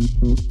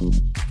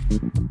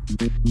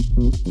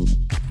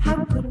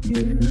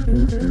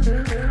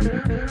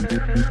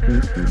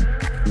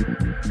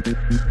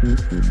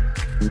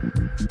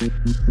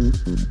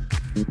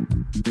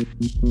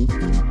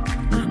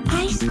 Our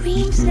ice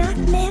cream's not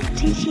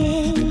melted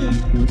yet.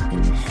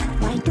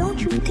 Why don't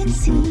you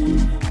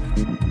concede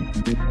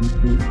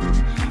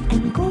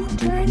and go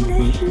turn the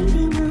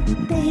heating up,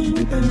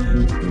 baby, by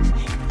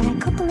a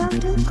couple of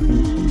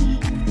degrees?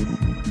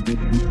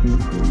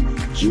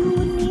 You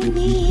would need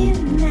me in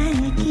my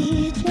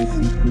kitchen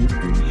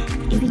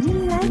if you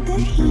didn't like the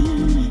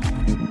heat.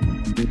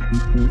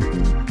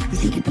 You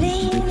think you're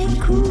playing it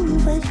cool,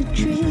 but you're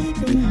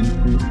tripping.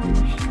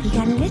 You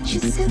gotta let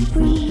yourself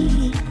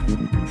breathe.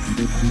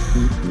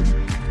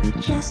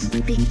 Just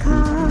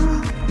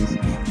because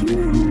you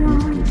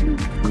want to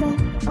go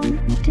on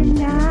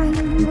tonight, I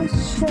must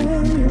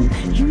show you,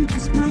 you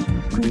just might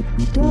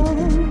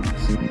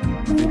dose.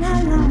 When I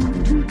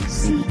long to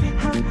see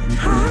how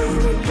high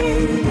we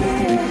can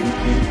get.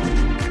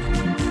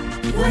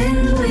 When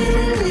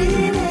will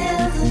it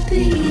ever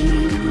be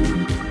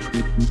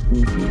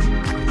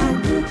a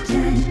good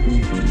time?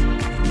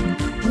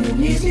 When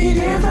is it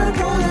ever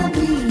gonna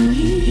be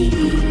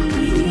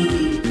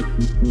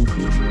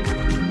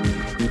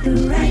the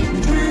right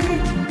time?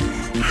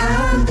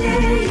 How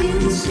dare you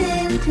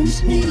sentence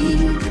me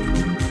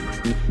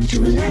to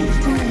a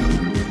lifetime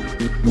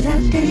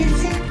without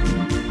dancing?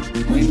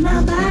 When my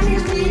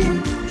body's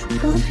bleeding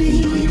for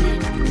feeling,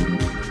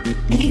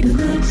 and keep a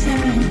good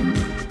time,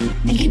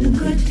 and keep a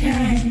good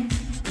time.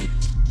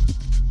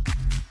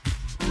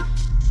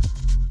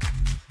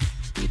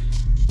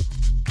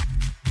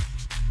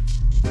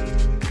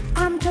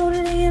 I'm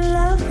totally in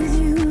love with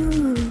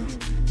you.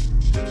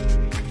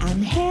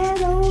 I'm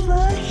head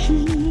over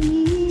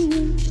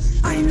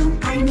heels. I know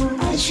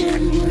I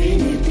shouldn't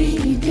really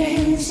be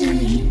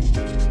dancing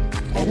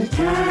at a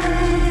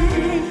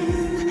time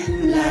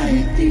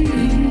like these.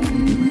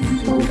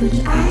 Oh, but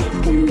I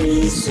can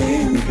be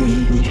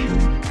selfish,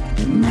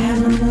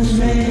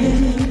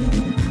 mademoiselle.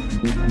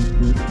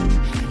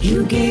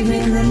 You gave me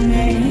the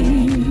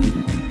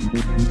name.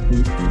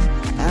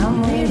 I'm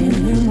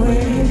waiting and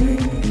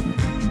waiting.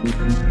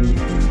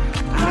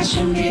 I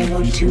should be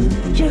able to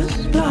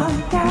just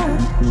block out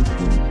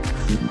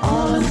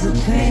all of the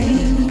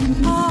pain,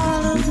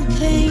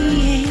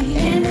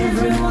 and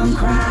everyone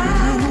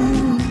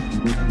crying.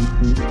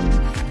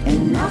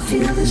 and I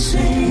feel the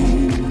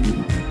same.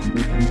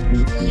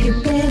 You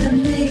better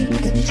make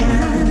the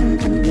time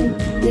to make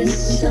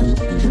this up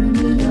to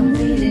me. I'm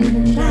waiting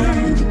in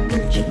line to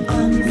put you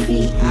on your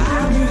feet.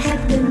 I'll be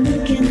happy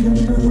making the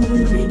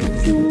move. And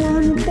if you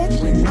want to bet,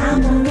 when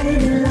I'm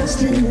already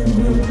lost in the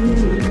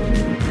groove.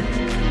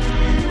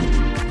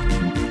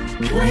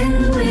 When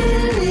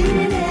will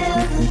it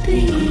ever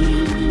be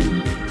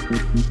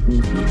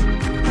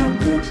a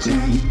good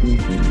time?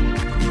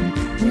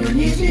 When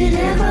is it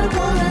ever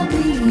gonna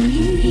be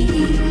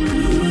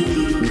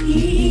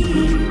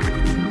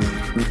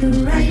the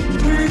right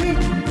time?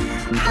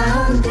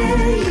 How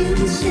dare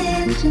you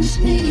sentence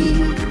me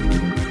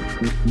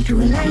to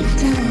a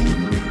lifetime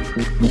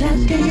without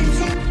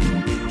dancing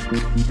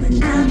when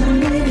I'm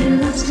already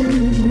lost in the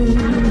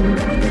mood?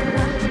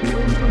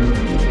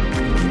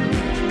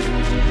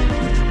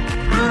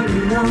 I'm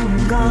long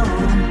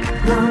gone,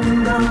 long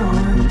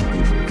gone.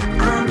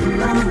 I'm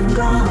long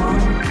gone,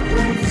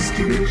 let's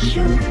do the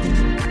show.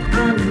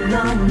 I'm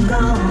long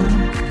gone,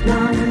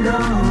 long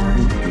gone.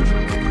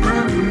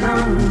 I'm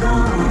long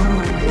gone,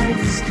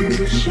 let's do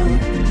the show.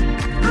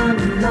 I'm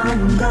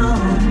long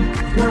gone,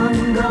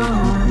 long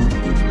gone.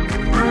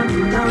 I'm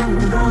long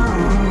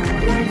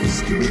gone,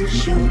 let's do the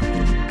show.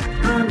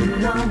 I'm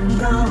long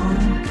gone,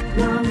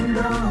 long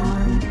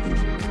gone.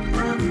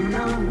 I'm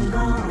long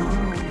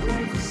gone,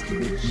 let's do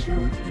the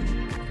show.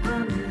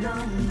 I'm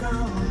long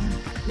gone,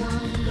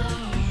 long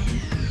gone.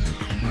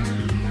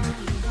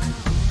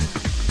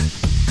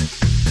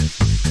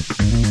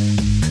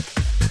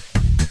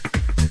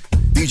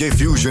 DJ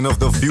Fusion of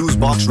the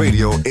Fusebox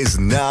Radio is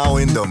now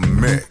in the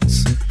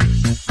mix.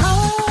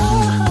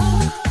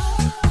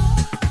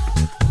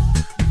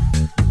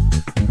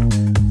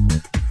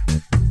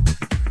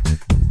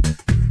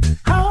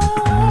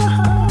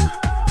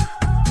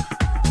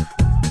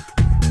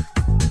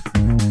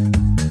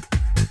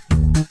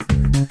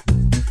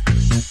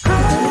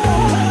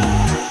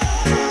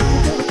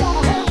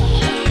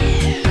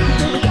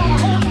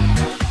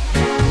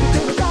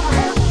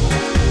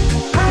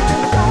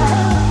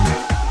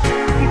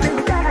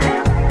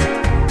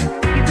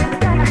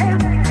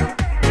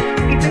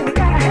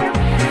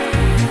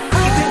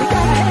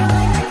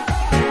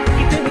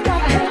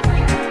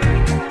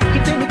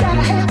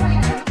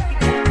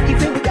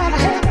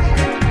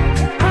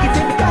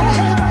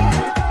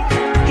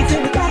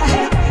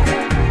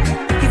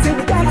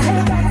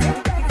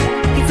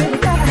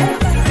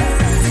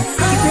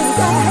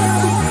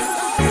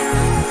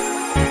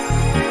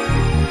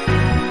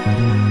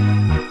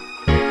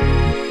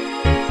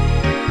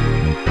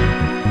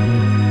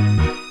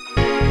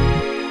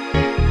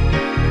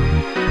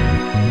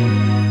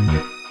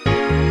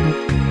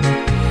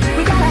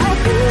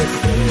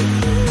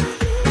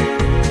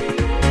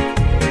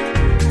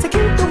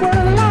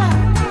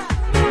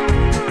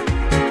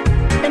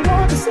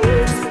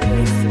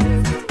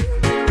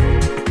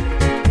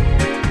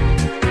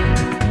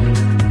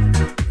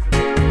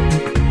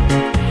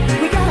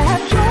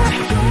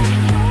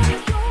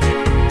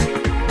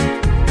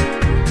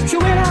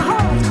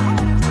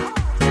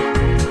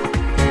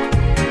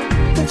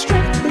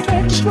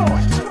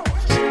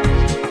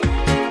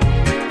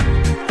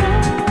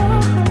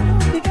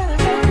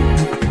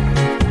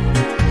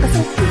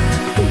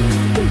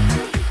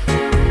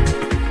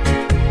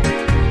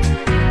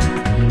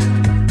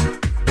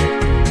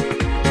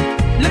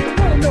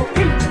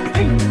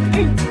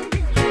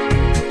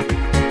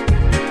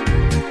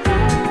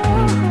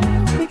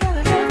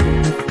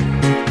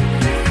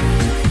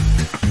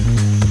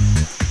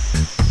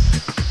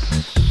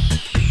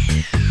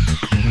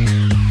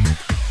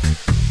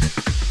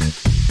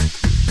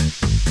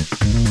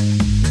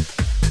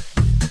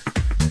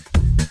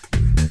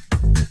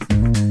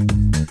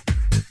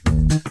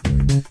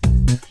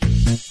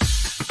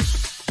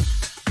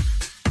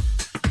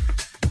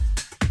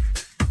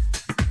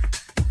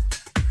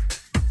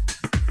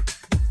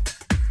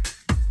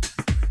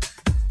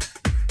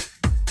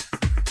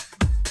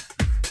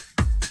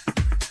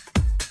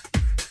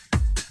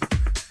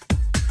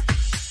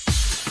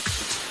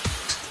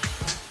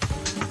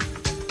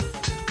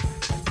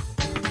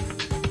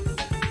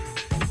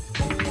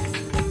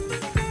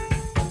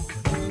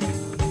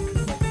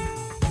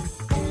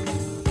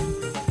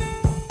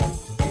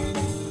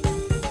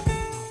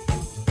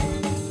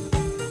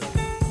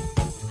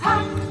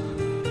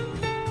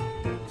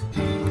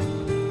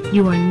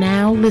 You are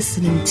now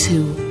listening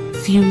to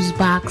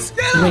Fusebox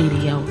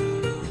Radio.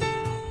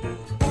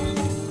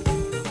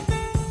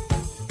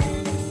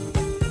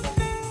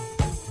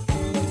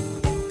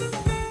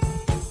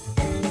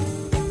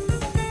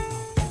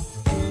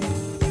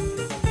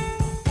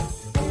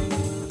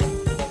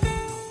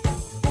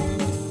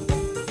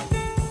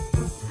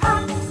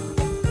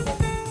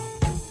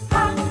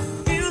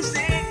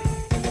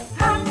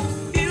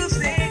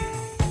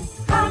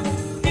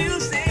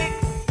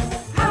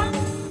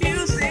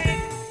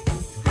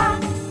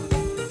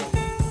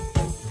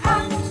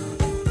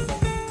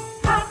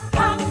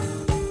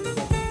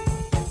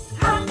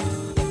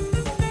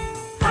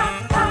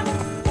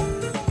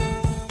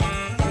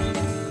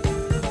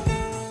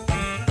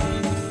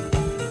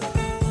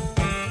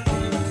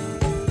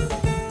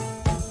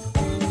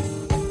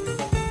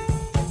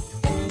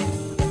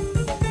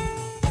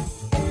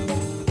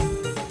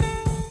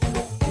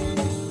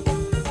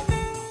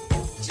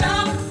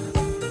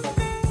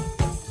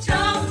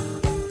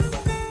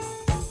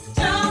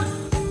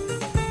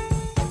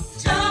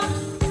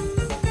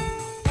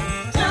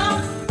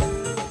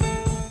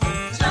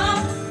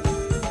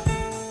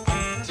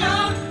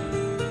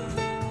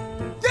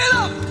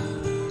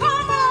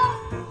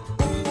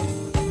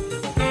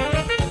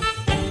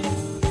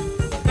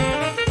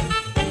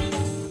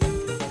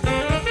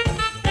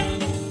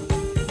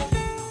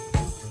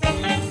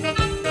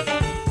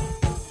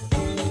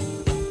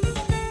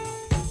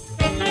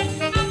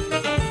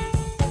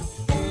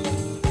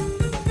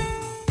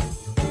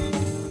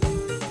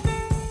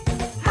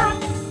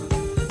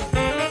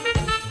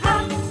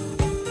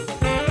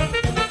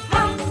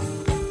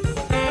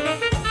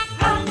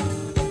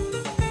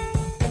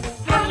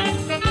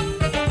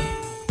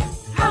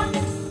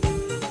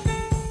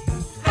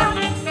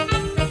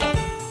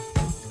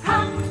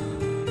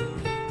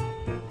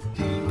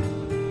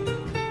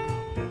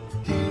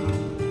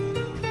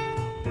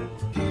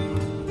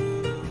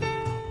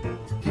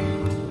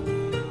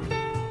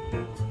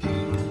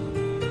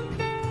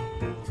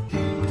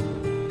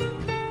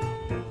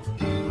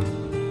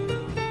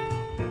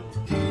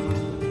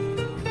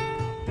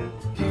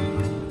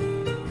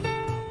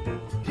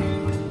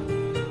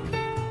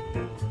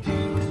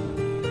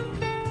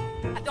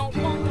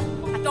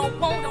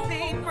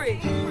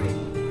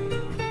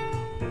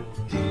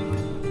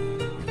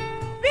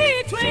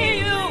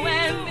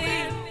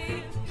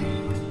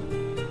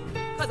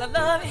 'cause I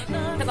love you,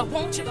 'cause I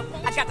want you,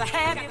 I got to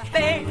have you,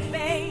 baby.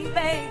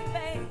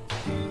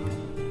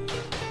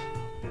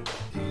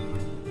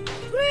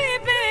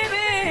 Sweet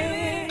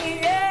baby,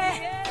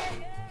 yeah.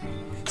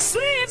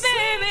 Sweet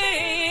baby,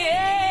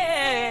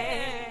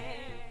 yeah.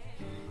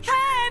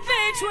 Hey,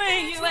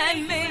 between you and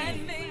me.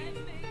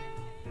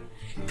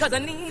 'Cause I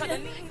need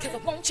you, 'cause I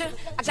want you,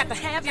 I got to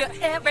have you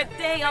every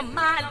day of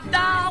my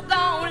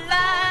doggone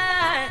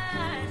life.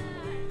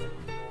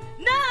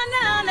 No,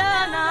 no, no,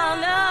 no,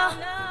 no.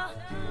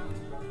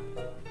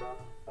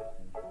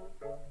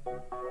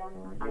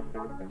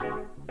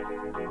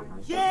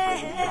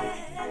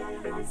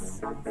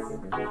 Yes.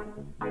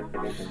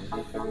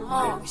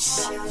 Oh,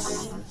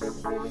 shit.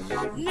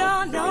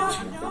 No, no.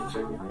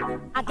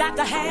 I got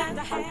to have.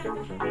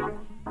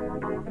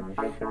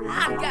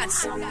 I got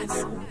you.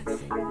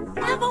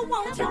 Never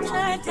want to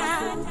turn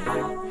down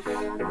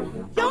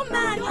your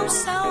mind, your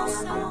soul.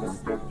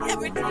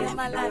 Every day of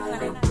my life,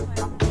 honey.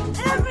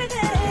 Every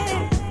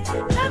day,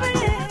 every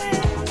day.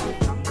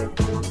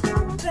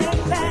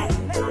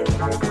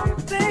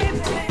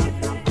 Baby,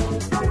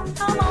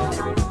 come on,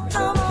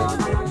 come on,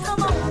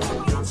 come on,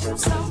 get you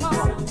some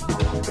more.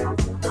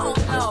 Oh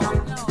no,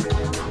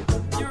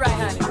 you're right,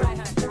 honey.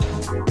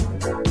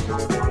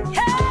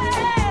 Hey,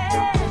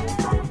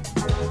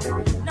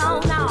 no,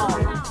 no,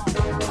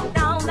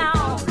 no, no.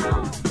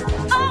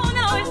 Oh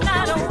no, it's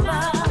not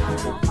over.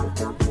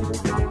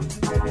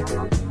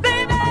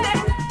 Baby,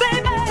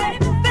 baby,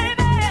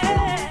 baby.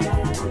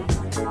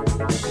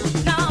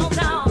 No,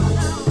 no.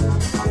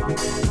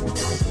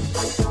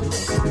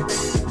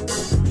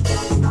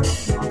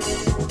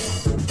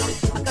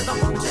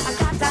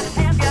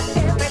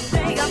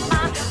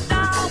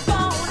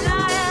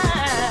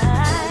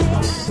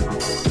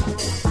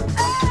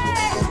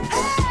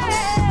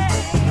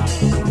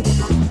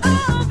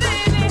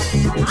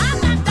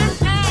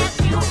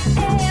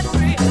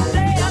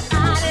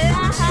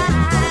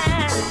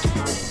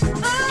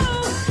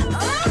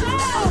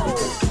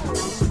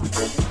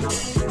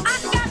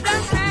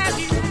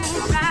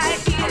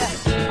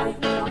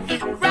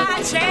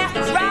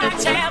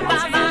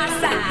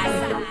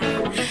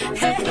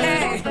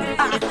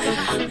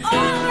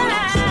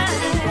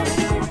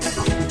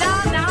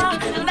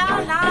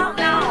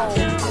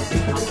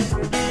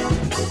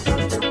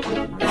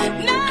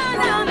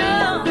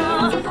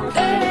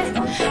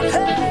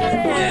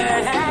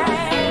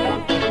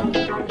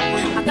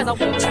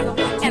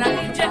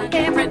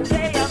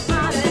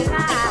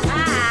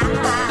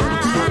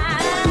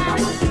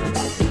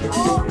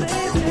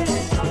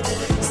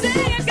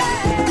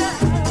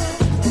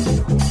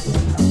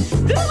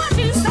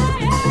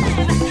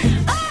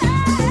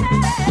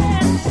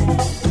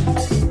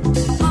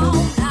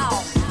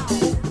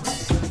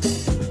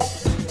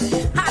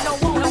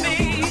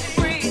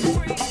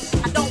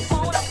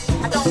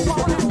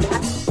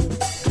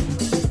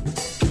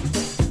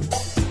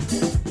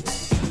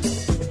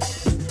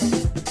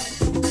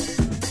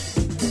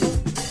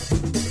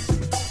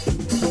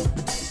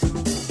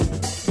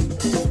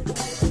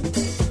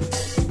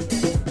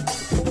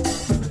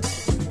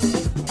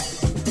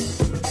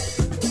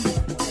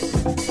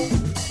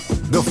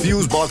 The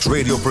Fusebox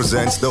Radio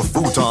presents the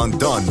Futon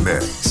Done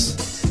Mix.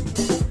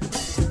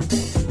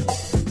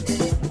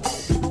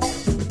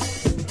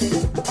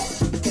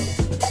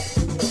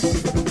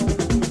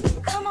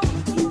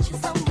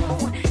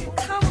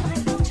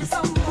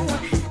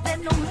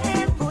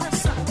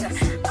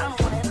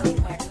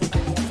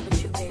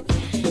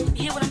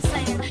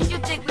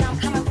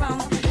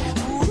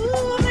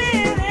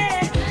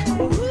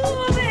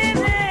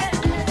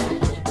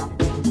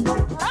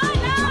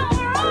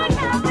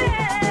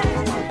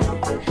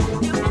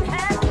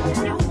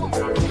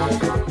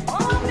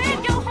 Oh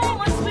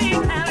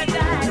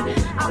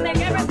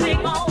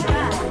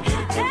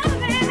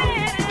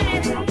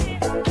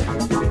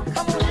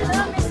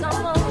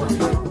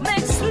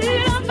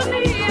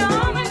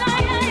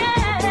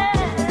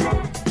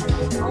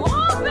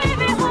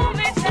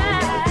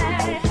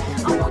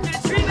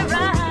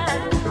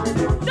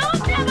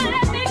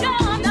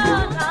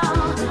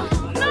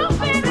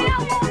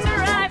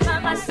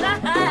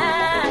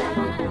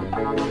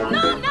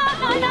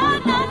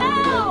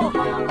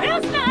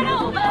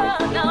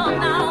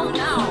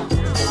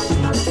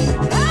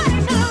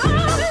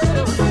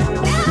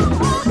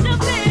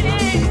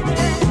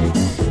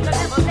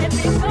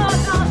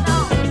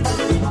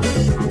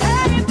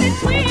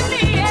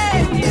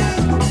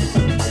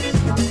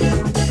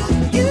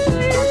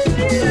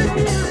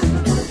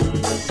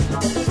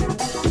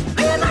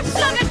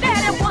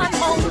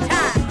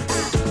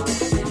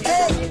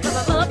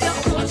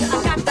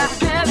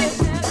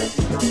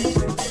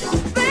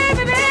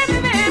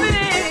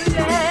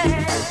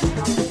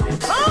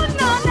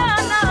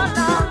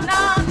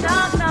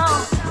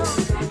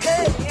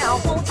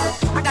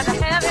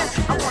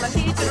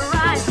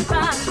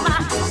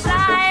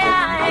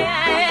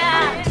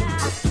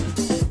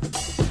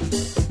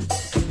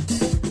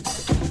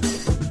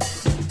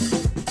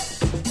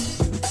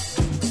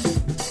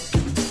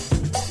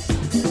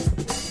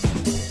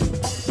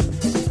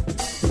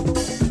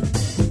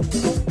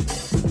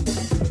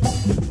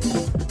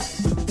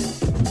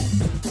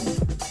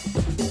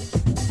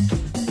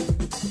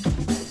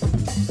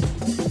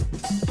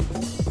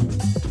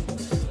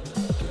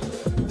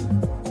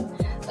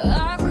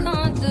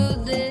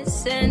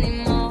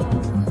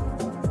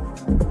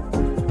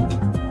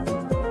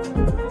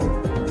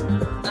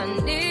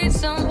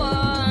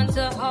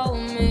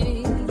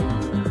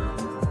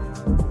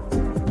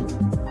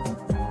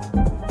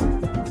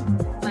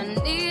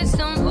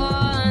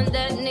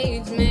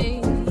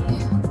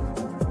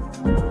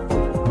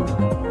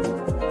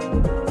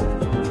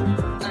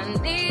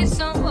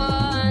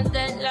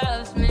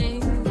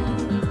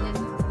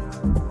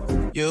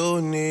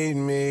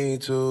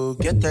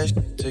to get that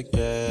shit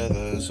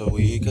together so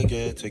we could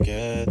get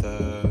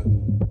together.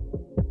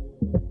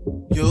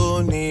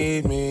 You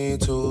need me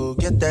to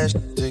get that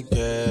shit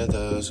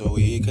together so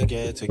we could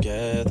get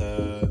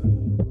together.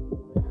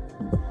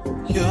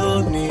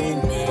 You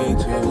need me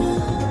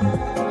to.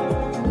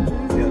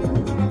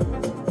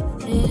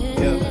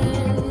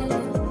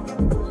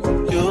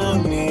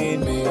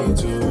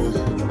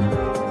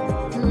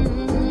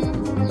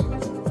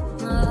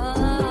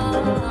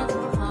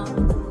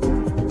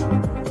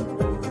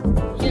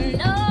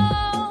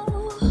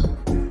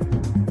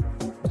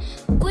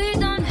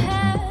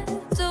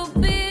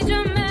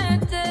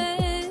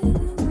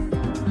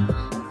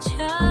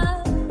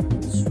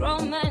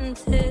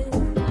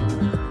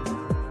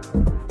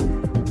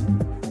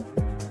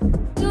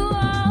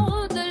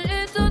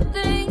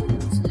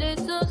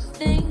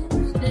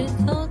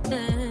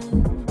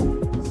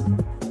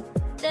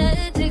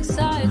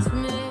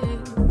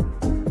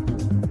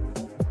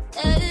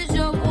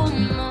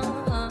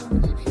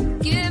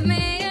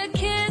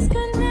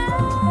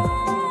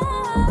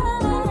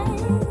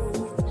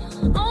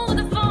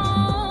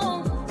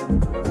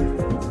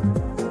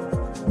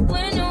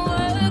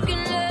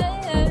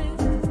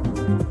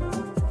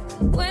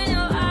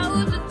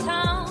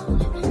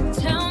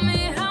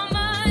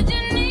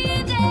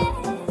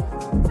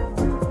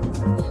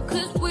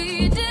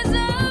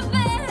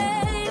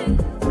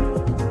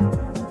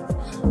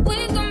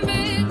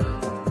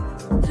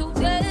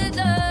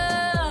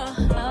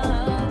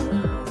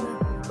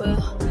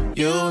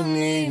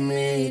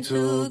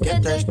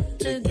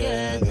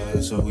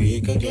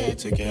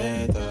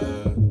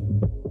 Together.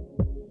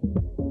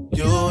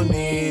 You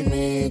need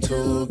me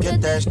to get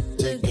that shit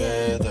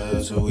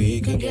together so we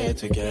can get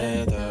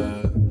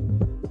together.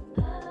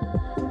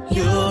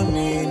 You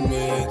need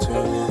me to.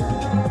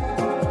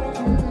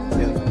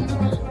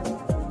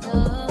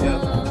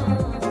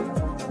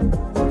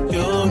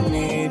 You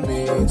need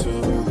me to.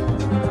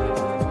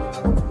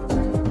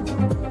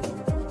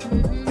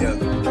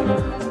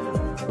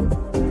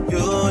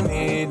 You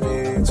need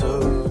me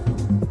to.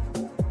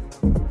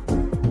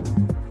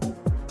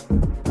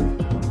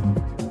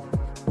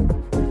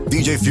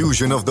 DJ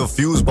Fusion of the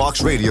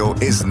Fusebox Radio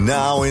is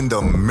now in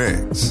the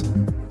mix.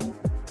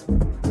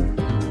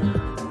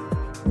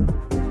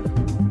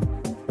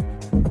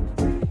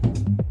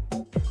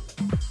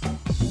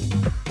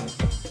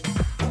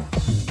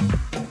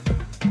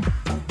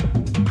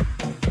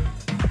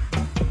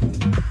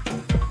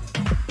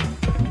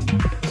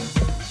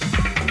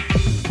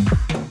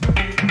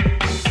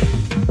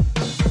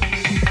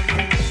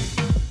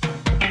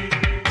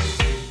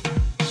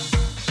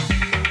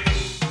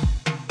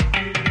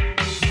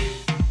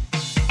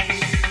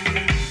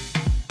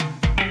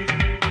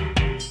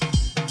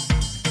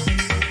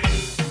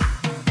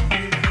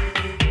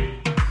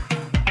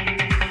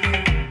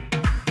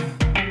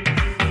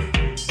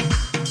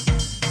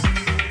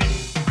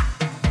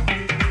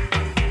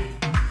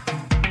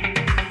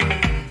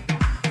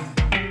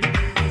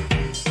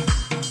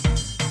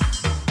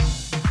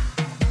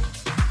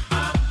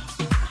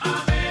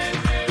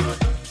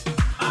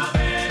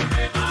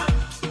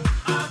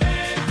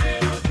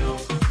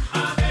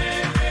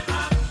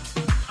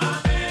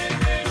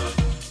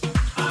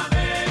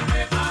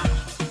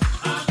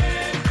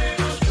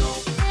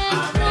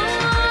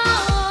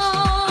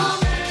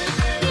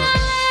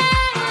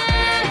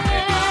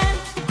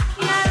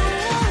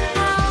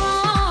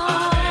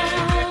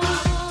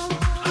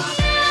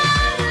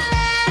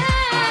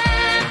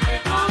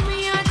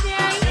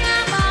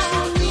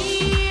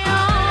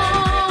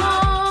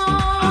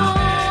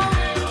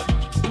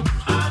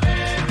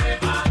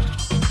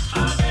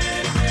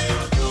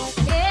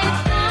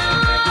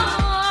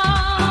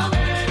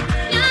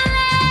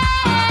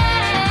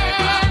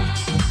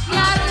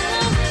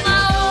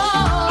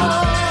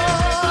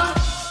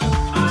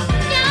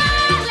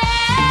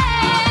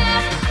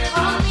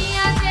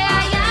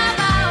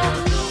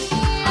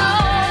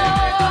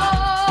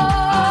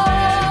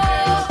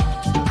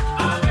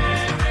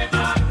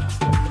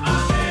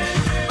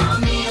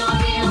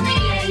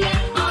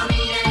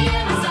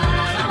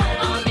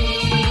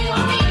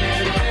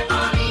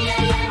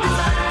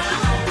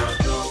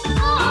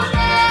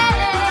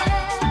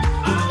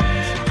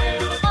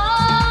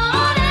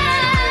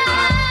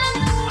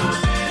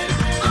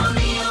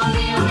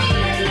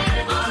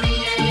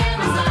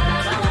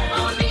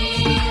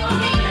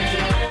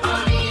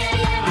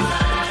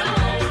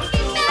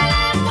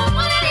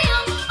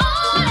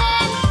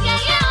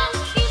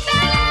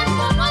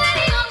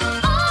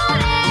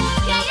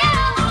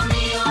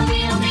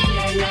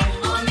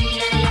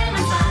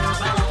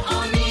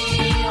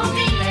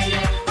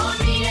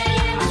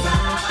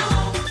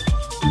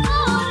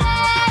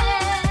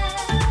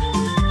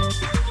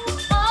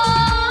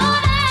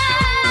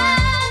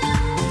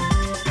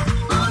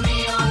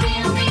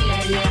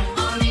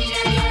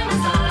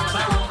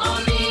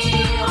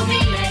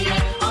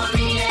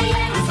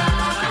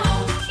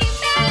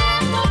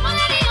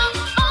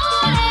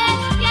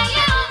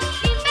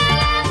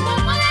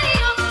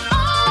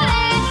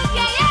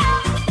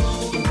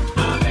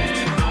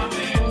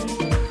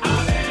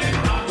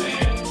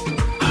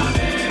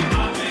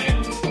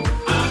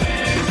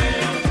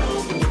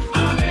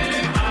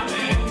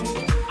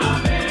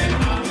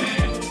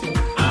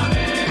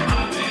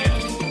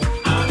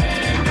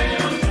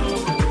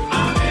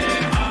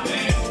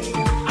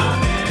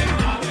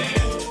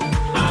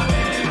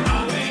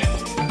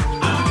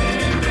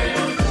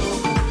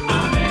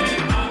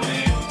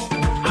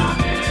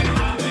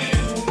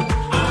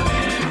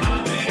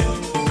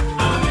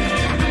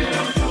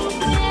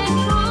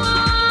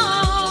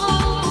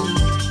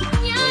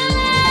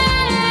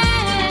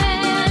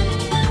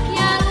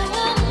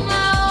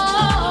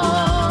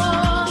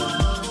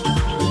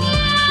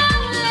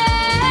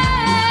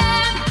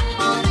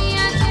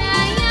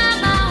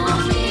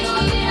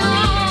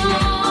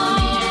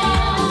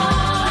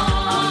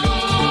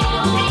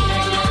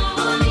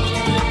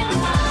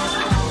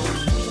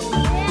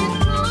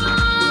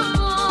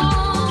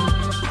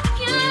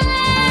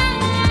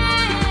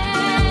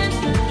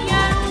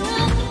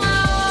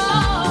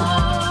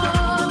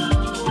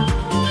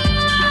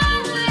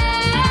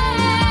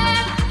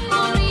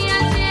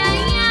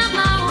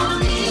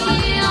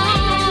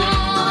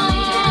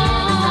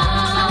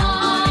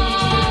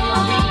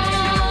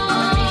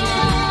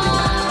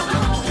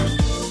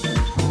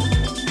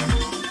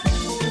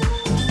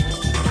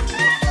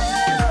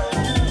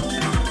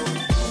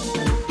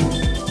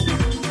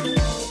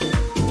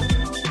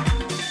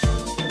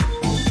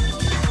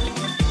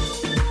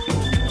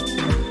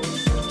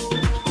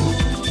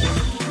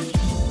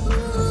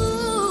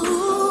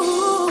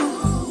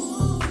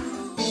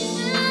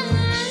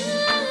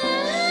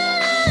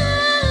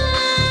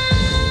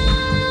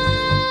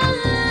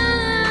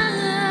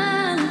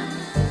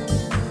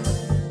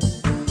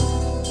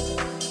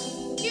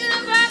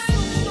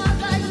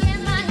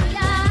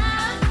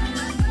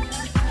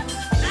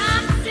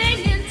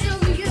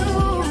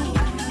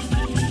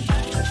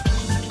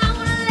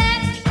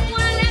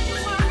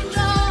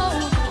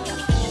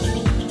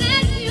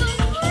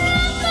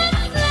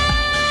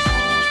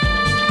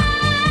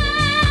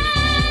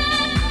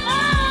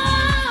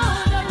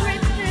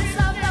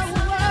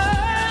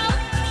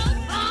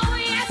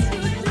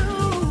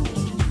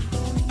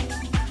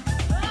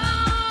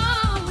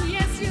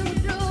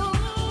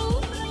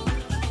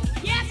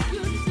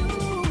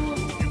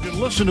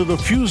 listen to the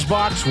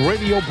Fusebox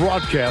radio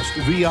broadcast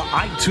via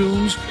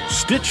iTunes,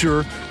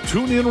 Stitcher,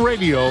 TuneIn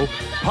Radio,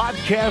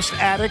 Podcast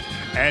Addict,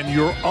 and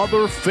your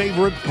other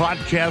favorite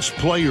podcast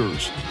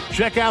players.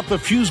 Check out the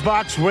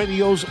Fusebox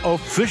Radio's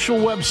official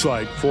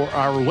website for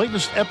our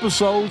latest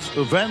episodes,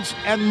 events,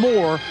 and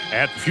more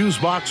at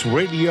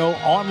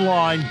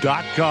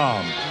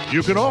FuseboxRadioOnline.com.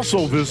 You can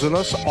also visit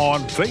us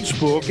on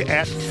Facebook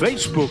at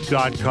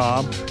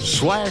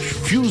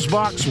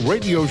Facebook.com/Fusebox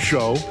Radio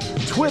Show,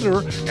 Twitter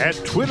at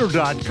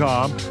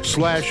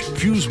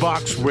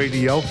Twitter.com/Fusebox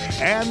Radio,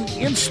 and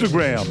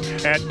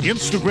Instagram at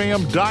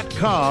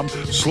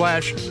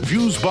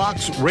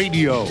Instagram.com/Fusebox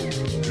Radio.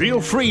 Feel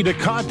free to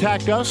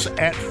contact us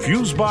at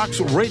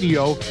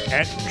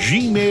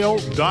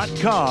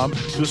FuseboxRadio@gmail.com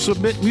to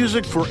submit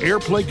music for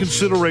airplay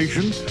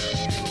consideration,